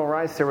fundamental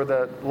rights, there were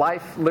the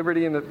life,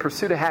 liberty, and the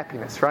pursuit of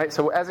happiness, right?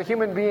 So as a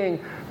human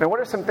being, man, what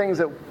are some things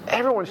that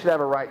everyone should have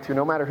a right to,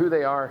 no matter who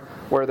they are,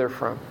 where they're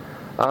from?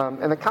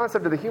 And the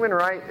concept of the human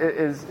right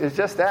is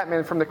just that,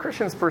 man. From the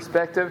Christian's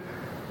perspective,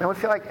 man, we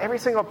feel like every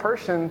single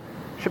person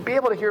should be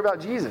able to hear about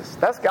Jesus.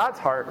 That's God's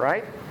heart,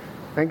 right?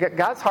 And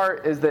God's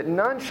heart is that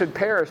none should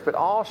perish, but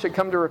all should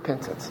come to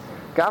repentance.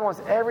 God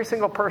wants every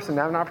single person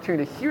to have an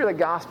opportunity to hear the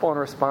gospel and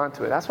respond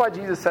to it. That's why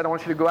Jesus said, I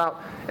want you to go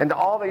out into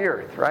all the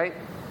earth, right?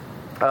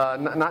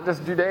 Not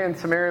just Judea and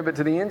Samaria, but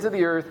to the ends of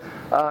the earth,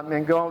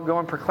 and go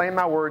and proclaim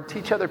my word,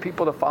 teach other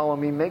people to follow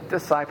me, make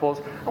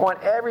disciples. I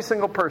want every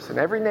single person,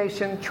 every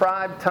nation,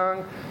 tribe,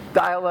 tongue,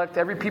 dialect,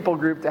 every people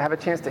group to have a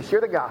chance to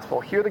hear the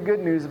gospel, hear the good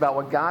news about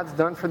what God's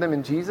done for them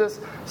in Jesus,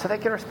 so they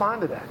can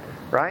respond to that,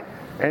 right?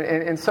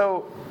 And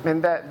so,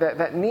 and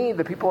that need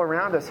the people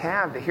around us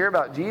have to hear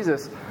about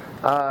Jesus,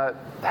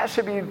 that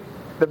should be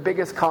the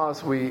biggest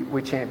cause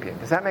we champion.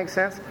 Does that make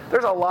sense?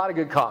 There's a lot of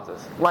good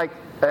causes, like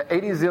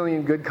 80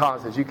 zillion good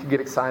causes you could get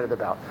excited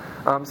about.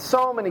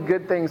 So many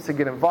good things to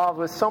get involved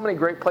with, so many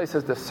great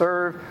places to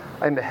serve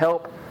and to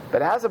help.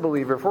 But as a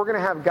believer, if we're going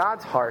to have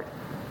God's heart,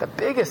 the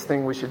biggest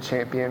thing we should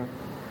champion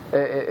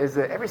is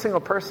that every single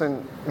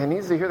person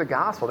needs to hear the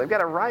gospel. They've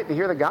got a right to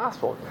hear the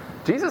gospel.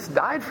 Jesus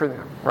died for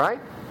them, right?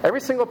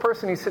 Every single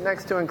person you sit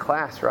next to in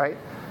class, right?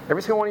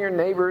 Every single one of your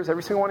neighbors,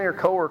 every single one of your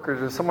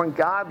coworkers is someone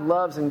God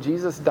loves and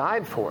Jesus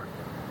died for.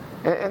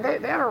 And they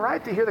have a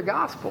right to hear the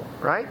gospel,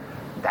 right?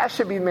 That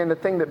should be, man, the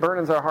thing that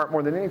burdens our heart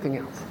more than anything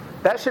else.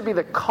 That should be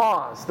the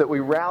cause that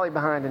we rally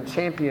behind and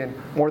champion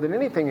more than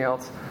anything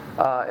else,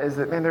 is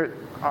that, man,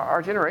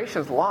 our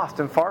generation is lost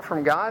and far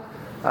from God.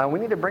 We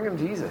need to bring them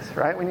Jesus,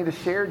 right? We need to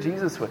share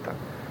Jesus with them.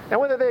 And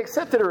whether they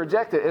accept it or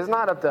reject it is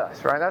not up to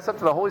us, right? That's up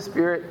to the Holy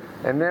Spirit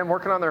and them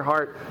working on their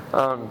heart.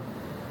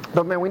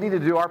 But, man, we need to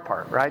do our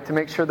part, right? To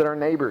make sure that our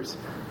neighbors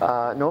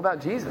know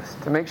about Jesus.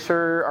 To make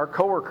sure our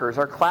coworkers,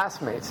 our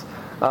classmates,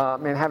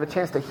 man, have a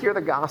chance to hear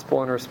the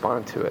gospel and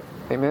respond to it.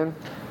 Amen?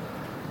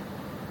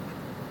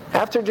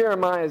 After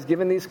Jeremiah is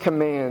given these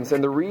commands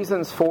and the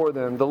reasons for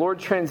them, the Lord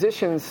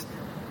transitions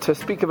to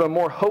speak of a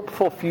more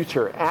hopeful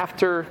future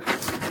after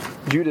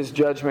Judah's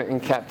judgment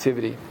in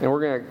captivity. And we're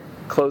going to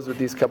close with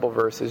these couple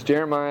verses.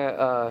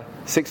 Jeremiah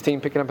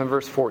 16, picking up in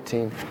verse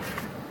 14.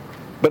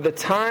 But the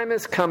time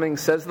is coming,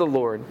 says the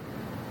Lord,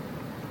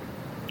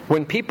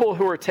 when people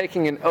who are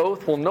taking an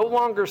oath will no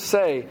longer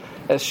say,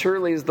 as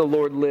surely as the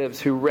Lord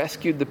lives, who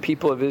rescued the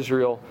people of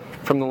Israel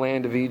from the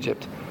land of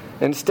Egypt.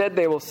 Instead,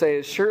 they will say,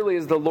 as surely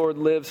as the Lord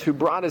lives, who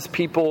brought his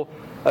people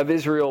of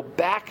Israel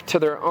back to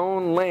their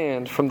own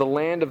land from the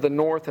land of the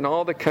north and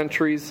all the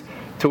countries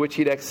to which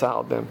he'd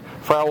exiled them.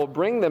 For I will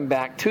bring them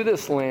back to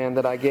this land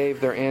that I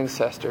gave their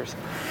ancestors.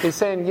 He's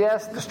saying,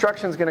 yes,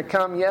 destruction's going to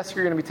come. Yes,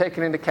 you're going to be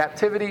taken into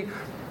captivity.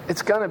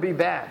 It's going to be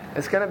bad.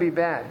 It's going to be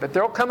bad. But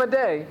there will come a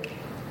day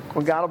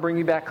when God will bring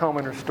you back home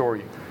and restore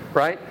you.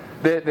 Right?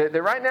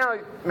 Right now,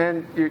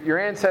 man, your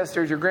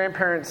ancestors, your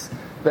grandparents,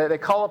 they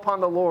call upon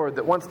the Lord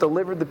that once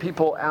delivered the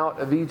people out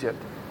of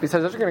Egypt. He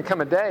says there's going to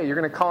come a day you're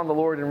going to call on the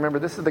Lord and remember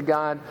this is the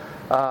God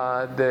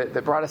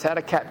that brought us out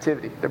of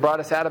captivity, that brought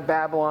us out of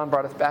Babylon,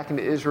 brought us back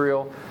into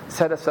Israel,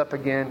 set us up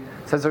again.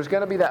 Says there's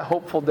going to be that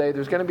hopeful day.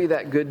 There's going to be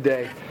that good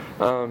day.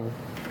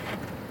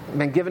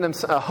 Man, giving them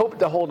a hope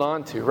to hold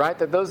on to, right?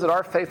 That those that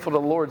are faithful to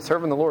the Lord,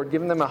 serving the Lord,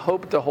 giving them a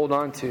hope to hold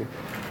on to.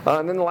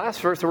 And then the last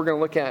verse that we're going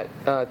to look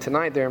at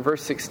tonight there in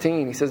verse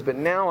 16, he says, but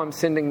now I'm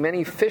sending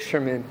many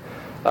fishermen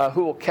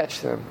who will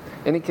catch them.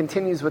 And he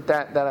continues with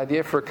that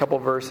idea for a couple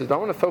verses. But I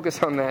want to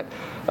focus on that,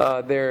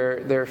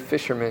 they're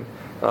fishermen.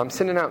 I'm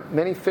sending out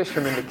many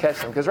fishermen to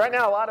catch them. Because right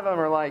now a lot of them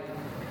are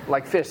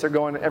like fish. They're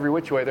going every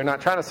which way. They're not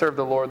trying to serve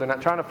the Lord. They're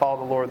not trying to follow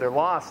the Lord. They're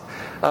lost.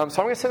 So I'm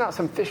going to send out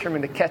some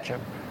fishermen to catch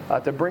them,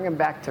 to bring them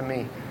back to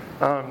me.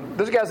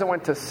 Those guys that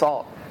went to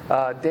SALT,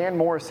 Dan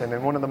Morrison,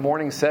 in one of the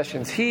morning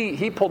sessions,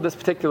 he pulled this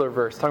particular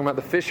verse, talking about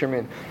the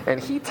fishermen, and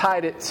he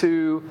tied it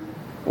to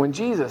when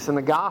Jesus in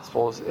the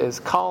Gospels is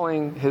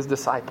calling his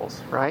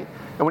disciples, right?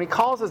 And when he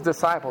calls his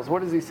disciples,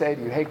 what does he say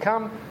to you? Hey,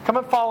 come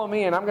and follow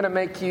me, and I'm going to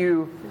make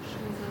you...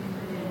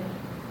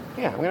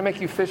 Yeah, I'm going to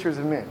make you fishers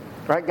of men.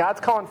 Right?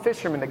 God's calling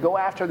fishermen to go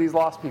after these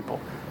lost people,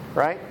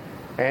 right?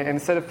 And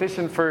instead of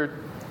fishing for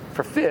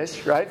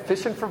fish, right?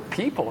 Fishing for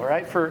people,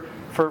 right?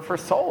 For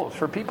souls,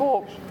 for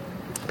people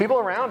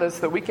around us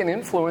that we can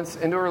influence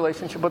into a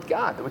relationship with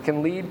God, that we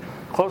can lead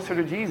closer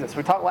to Jesus.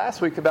 We talked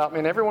last week about,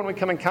 man, everyone we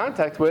come in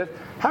contact with,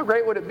 how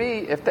great would it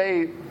be if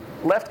they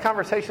left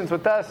conversations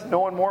with us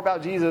knowing more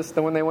about Jesus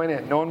than when they went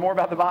in, knowing more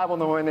about the Bible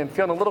than when they went in,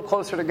 feeling a little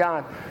closer to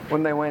God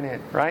when they went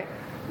in, right?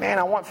 Man,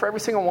 I want for every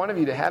single one of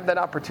you to have that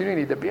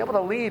opportunity to be able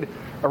to lead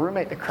a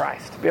roommate to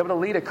Christ, to be able to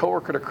lead a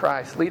coworker to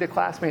Christ, lead a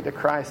classmate to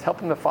Christ, help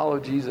them to follow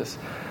Jesus.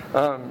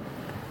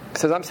 It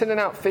says, I'm sending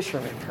out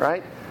fishermen,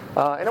 right?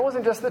 And it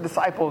wasn't just the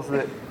disciples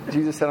that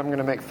Jesus said, I'm going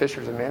to make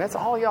fishers of men. It's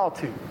all y'all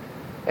too.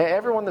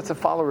 Everyone that's a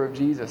follower of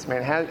Jesus,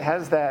 man,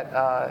 has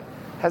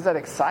that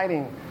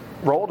exciting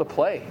role to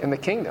play in the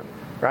kingdom.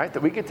 Right?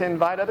 That we get to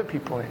invite other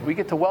people in. We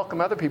get to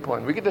welcome other people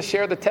in. We get to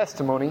share the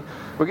testimony.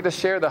 We get to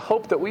share the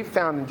hope that we've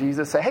found in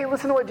Jesus. Say, hey,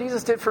 listen to what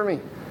Jesus did for me.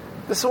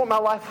 This is what my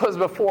life was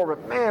before,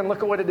 but man, look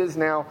at what it is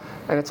now.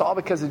 And it's all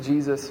because of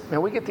Jesus.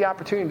 Man, we get the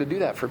opportunity to do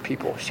that for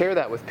people. Share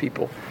that with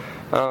people.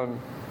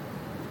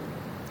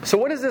 So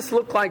what does this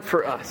look like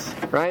for us?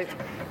 Right?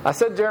 I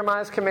said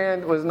Jeremiah's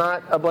command was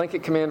not a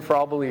blanket command for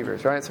all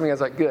believers. Right? Some of you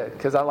guys are like, good,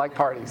 because I like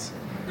parties.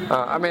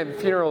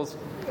 Funerals...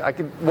 I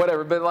could,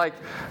 whatever, but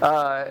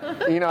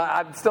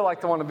I'd still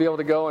like to want to be able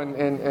to go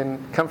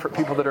and comfort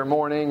people that are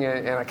mourning,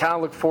 and I kind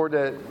of look forward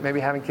to maybe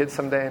having kids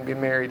someday and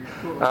being married.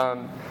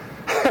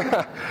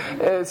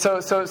 So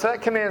that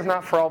command is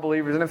not for all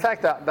believers, and in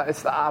fact,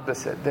 it's the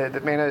opposite.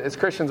 That man, as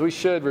Christians, we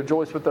should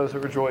rejoice with those who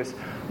rejoice,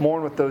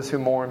 mourn with those who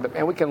mourn. But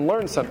man, we can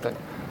learn something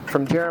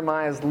from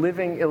Jeremiah's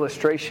living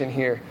illustration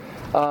here.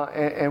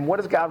 And what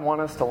does God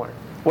want us to learn?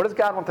 What does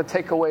God want the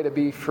takeaway to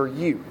be for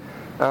you?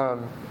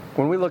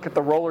 When we look at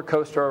the roller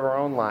coaster of our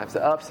own lives,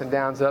 the ups and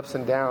downs,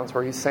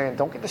 where he's saying,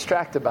 don't get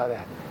distracted by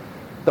that.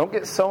 Don't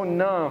get so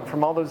numb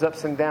from all those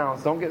ups and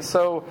downs. Don't get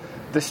so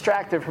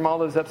distracted from all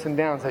those ups and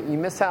downs that you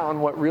miss out on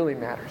what really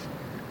matters.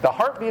 The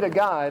heartbeat of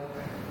God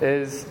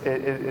is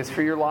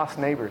for your lost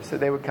neighbors, that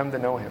they would come to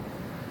know him.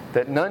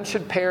 That none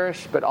should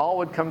perish, but all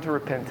would come to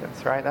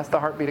repentance, right? That's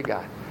the heartbeat of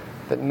God.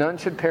 That none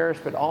should perish,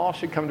 but all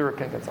should come to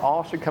repentance.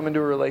 All should come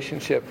into a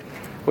relationship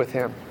with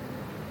him.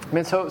 I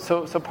mean,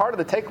 so part of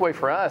the takeaway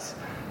for us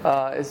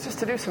is just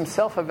to do some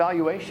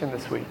self-evaluation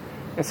this week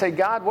and say,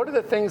 God, what are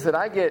the things that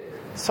I get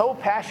so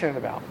passionate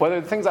about? Whether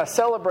the things I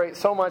celebrate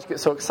so much, get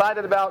so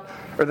excited about,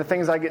 or the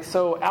things I get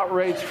so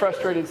outraged,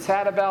 frustrated,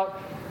 sad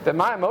about, that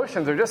my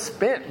emotions are just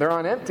spent. They're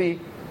on empty.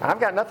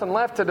 I've got nothing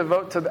left to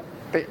devote to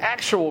the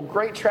actual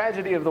great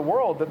tragedy of the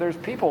world, that there's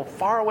people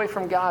far away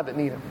from God that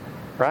need Him,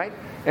 right?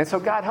 And so,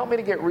 God, help me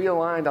to get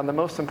realigned on the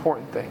most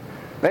important thing.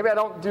 Maybe I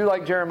don't do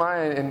like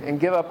Jeremiah and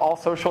give up all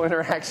social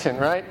interaction,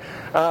 right?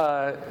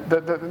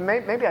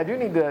 Maybe I do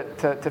need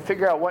to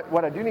figure out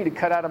what I do need to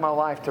cut out of my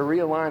life to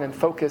realign and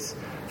focus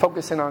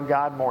in on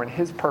God more and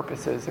His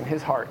purposes and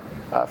His heart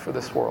for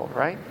this world,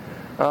 right?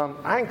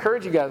 I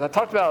encourage you guys. I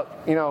talked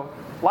about,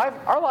 life.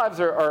 Our lives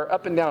are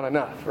up and down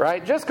enough,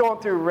 right? Just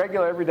going through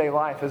regular everyday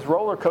life is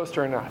roller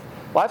coaster enough.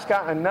 Life's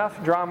got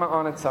enough drama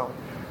on its own.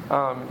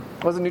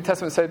 What does the New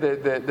Testament say?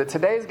 That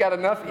today's got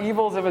enough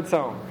evils of its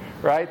own,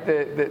 right?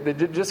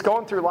 That just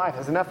going through life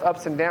has enough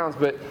ups and downs.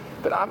 But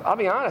I'll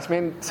be honest,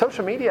 man.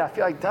 Social media, I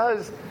feel like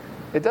does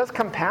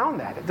compound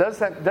that. It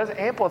does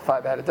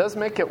amplify that. It does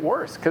make it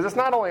worse, because it's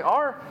not only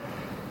our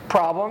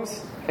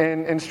problems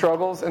and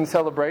struggles and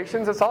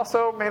celebrations. It's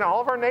also, man,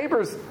 all of our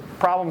neighbors'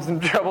 problems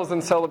and troubles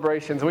and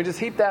celebrations. And we just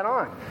heap that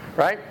on,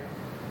 right?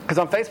 Because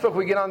on Facebook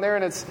we get on there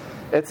and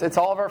it's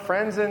all of our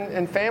friends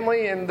and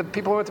family and the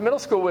people we went to middle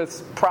school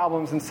with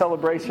problems and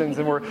celebrations,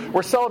 and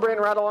we're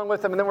celebrating right along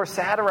with them, and then we're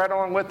sad right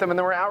along with them, and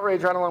then we're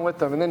outraged right along with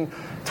them. And then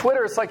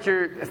Twitter, it's like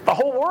it's the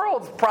whole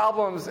world's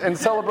problems and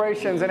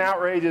celebrations and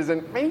outrages,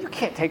 and man, you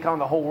can't take on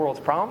the whole world's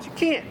problems. You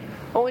can't.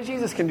 Only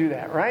Jesus can do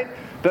that, right?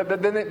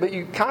 But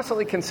you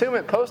constantly consume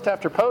it, post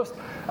after post,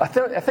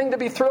 a thing to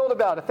be thrilled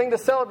about, a thing to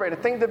celebrate, a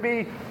thing to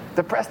be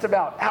depressed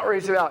about,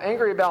 outraged about,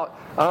 angry about,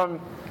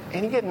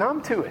 and you get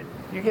numb to it.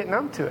 You get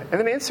numb to it. And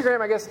then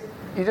Instagram, I guess,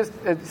 you just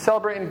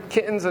celebrating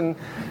kittens and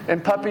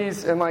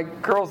puppies and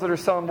like girls that are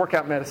selling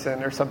workout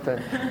medicine or something.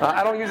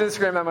 I don't use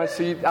Instagram that much,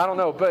 so I don't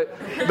know. But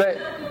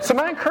so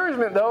my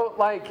encouragement though,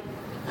 like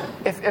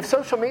if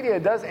social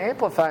media does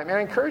amplify it, man, I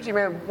encourage you,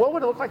 man, what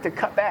would it look like to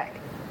cut back?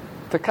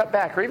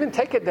 Or even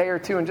take a day or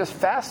two and just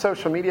fast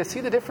social media, see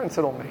the difference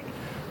it'll make,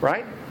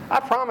 right? I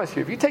promise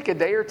you, if you take a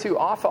day or two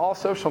off of all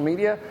social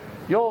media,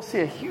 you'll see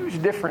a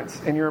huge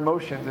difference in your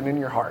emotions and in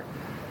your heart.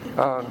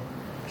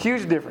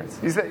 Huge difference.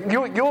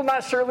 You will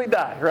not surely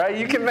die, right?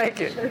 You can make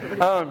it.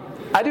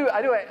 I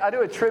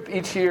do a trip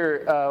each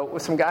year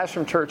with some guys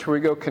from church where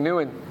we go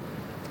canoeing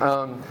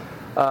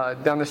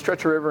down the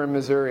Stretcher River in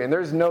Missouri, and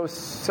there's no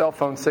cell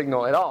phone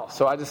signal at all.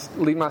 So I just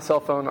leave my cell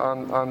phone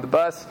on the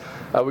bus.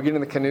 We get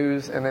in the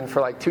canoes, and then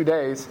for like 2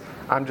 days,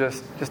 I'm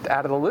just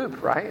out of the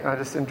loop, right? And I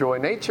just enjoy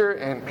nature,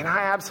 and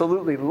I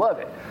absolutely love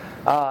it.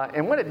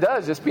 And what it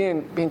does, just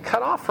being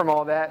cut off from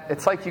all that,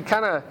 it's like you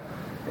kind of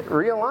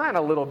realign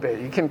a little bit.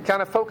 You can kind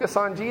of focus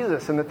on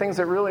Jesus and the things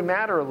that really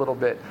matter a little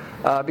bit.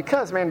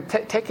 Because, man,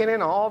 taking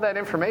in all that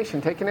information,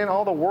 taking in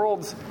all the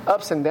world's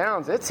ups and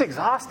downs, it's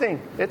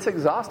exhausting. It's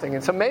exhausting.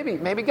 And so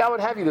maybe God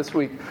would have you this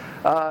week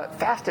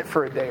fast it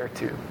for a day or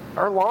two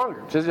or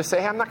longer. Just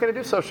say, hey, I'm not going to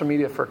do social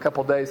media for a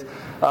couple days.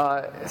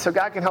 So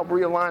God can help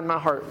realign my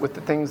heart with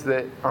the things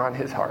that are on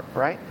His heart,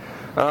 right?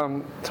 So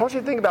I want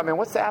you to think about, man,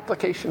 what's the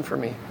application for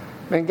me?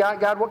 I mean,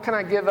 God, what can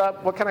I give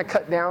up? What can I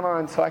cut down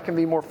on so I can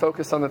be more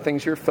focused on the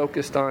things You're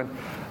focused on?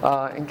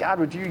 And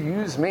God, would You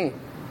use me?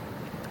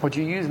 Would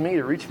You use me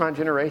to reach my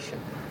generation?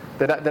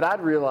 That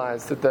I'd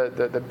realize that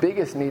the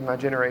biggest need my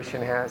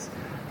generation has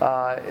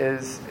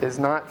is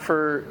not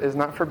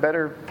for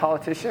better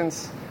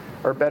politicians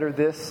or better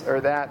this or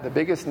that. The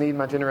biggest need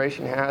my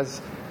generation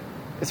has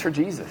is for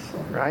Jesus,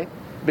 right?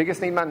 The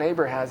biggest need my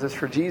neighbor has is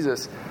for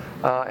Jesus.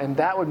 And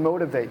that would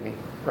motivate me,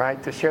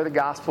 right, to share the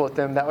gospel with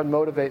them. That would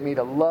motivate me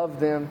to love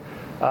them,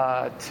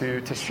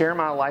 to share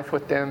my life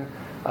with them,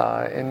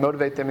 and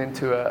motivate them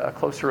into a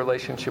closer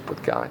relationship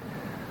with God.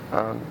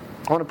 I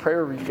want to pray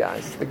over you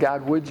guys, that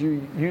God, would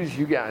You use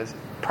you guys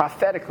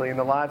prophetically in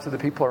the lives of the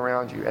people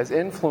around you, as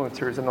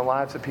influencers in the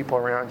lives of people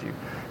around you.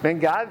 Man,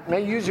 God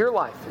may use your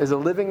life as a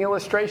living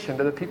illustration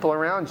to the people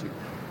around you.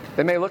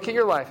 They may look at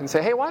your life and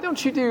say, hey, why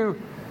don't you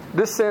do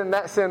this sin,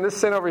 this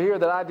sin over here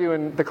that I do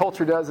and the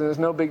culture does, and it's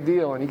no big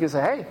deal. And you can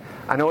say, hey,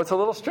 I know it's a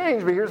little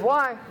strange, but here's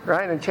why,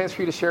 right? And a chance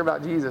for you to share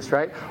about Jesus,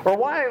 right? Or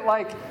why,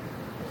 like,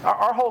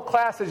 our whole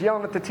class is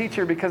yelling at the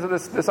teacher because of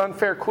this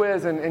unfair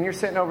quiz, and you're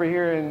sitting over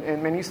here,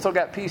 and man, you still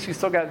got peace, you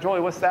still got joy.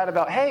 What's that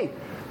about? Hey,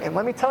 and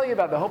let me tell you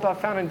about the hope I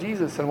found in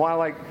Jesus and why,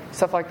 like,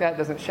 stuff like that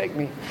doesn't shake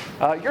me.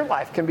 Your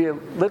life can be a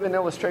living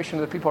illustration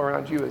to the people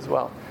around you as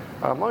well.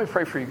 Let me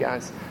pray for you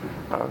guys.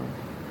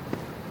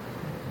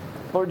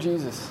 Lord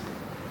Jesus,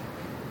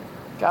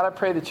 God, I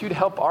pray that You'd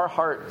help our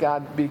heart,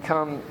 God,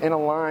 become in a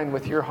line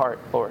with Your heart,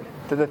 Lord.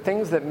 That the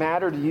things that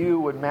matter to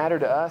You would matter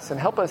to us, and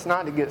help us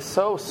not to get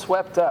so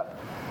swept up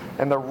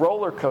in the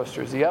roller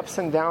coasters, the ups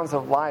and downs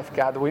of life,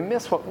 God, that we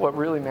miss what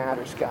really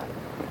matters, God.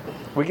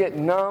 We get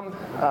numb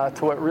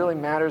to what really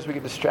matters. We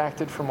get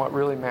distracted from what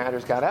really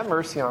matters. God, have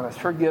mercy on us.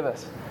 Forgive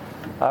us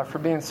for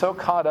being so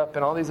caught up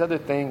in all these other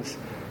things.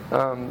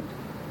 God,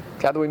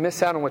 that we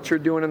miss out on what You're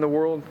doing in the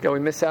world. God, we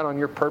miss out on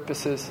Your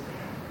purposes.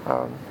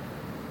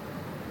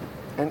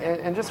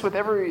 And just with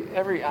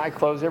every eye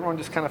closed, everyone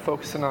just kind of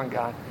focusing on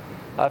God.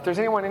 If there's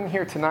anyone in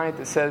here tonight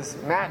that says,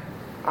 Matt,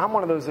 I'm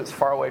one of those that's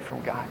far away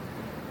from God.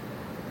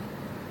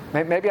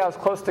 Maybe I was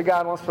close to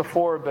God once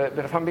before, but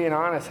if I'm being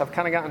honest, I've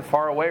kind of gotten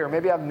far away. Or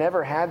maybe I've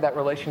never had that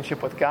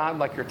relationship with God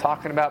like you're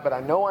talking about, but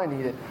I know I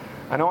need it.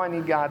 I know I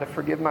need God to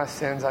forgive my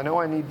sins. I know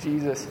I need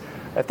Jesus.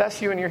 If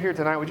that's you and you're here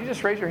tonight, would you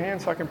just raise your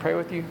hand so I can pray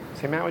with you?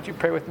 Say, Matt, would you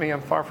pray with me?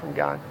 I'm far from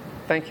God.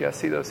 Thank you. I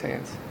see those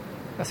hands.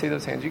 I see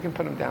those hands. You can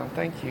put them down.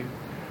 Thank you.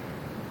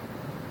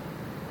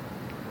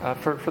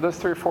 For those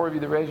 3 or 4 of you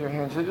that raise your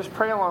hands, just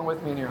pray along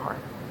with me in your heart.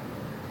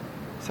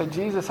 Say,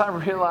 Jesus, I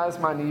realize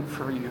my need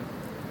for you.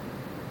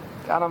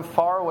 God, I'm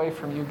far away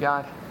from you,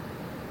 God.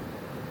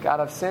 God,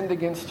 I've sinned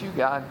against you,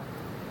 God.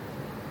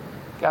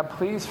 God,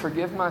 please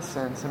forgive my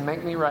sins and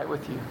make me right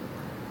with you.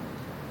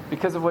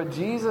 Because of what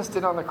Jesus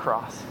did on the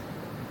cross.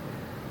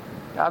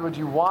 God, would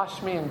you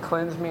wash me and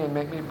cleanse me and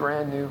make me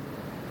brand new?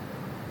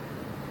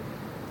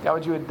 God,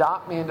 would you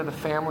adopt me into the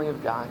family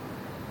of God?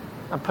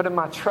 I'm putting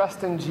my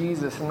trust in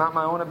Jesus and not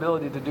my own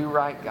ability to do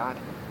right, God.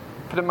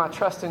 Putting my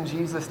trust in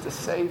Jesus to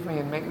save me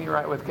and make me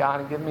right with God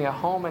and give me a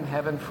home in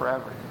heaven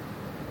forever.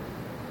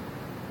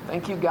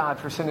 Thank you, God,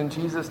 for sending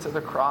Jesus to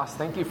the cross.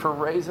 Thank you for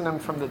raising him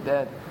from the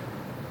dead.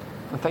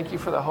 And thank you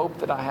for the hope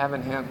that I have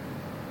in him.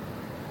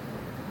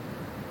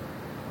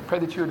 Pray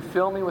that you would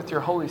fill me with your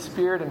Holy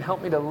Spirit and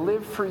help me to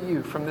live for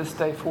you from this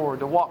day forward,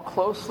 to walk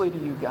closely to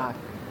you, God.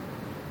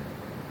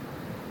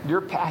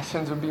 Your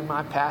passions would be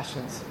my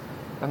passions,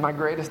 and my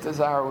greatest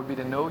desire would be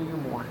to know you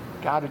more.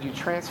 God, would you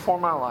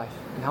transform my life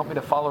and help me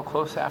to follow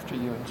close after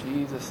you in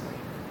Jesus'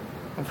 name.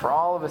 And for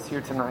all of us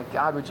here tonight,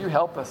 God, would you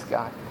help us,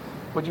 God?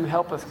 Would you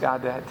help us,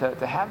 God,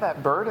 to have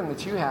that burden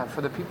that you have for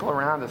the people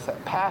around us,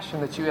 that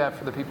passion that you have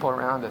for the people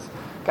around us.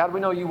 God, we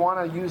know you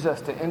want to use us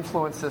to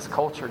influence this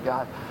culture,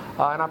 God.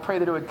 And I pray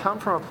that it would come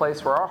from a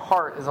place where our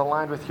heart is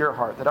aligned with your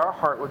heart, that our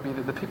heart would be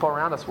that the people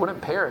around us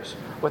wouldn't perish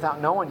without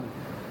knowing you,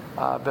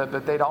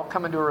 but they'd all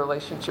come into a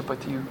relationship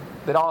with you,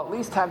 they'd all at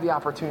least have the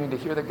opportunity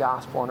to hear the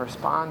gospel and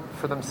respond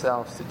for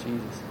themselves to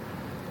Jesus.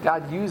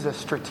 God, use us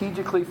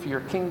strategically for your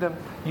kingdom.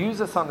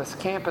 Use us on this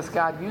campus,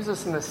 God. Use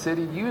us in the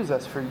city. Use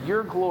us for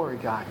your glory,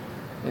 God.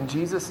 In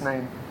Jesus'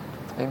 name,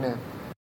 amen.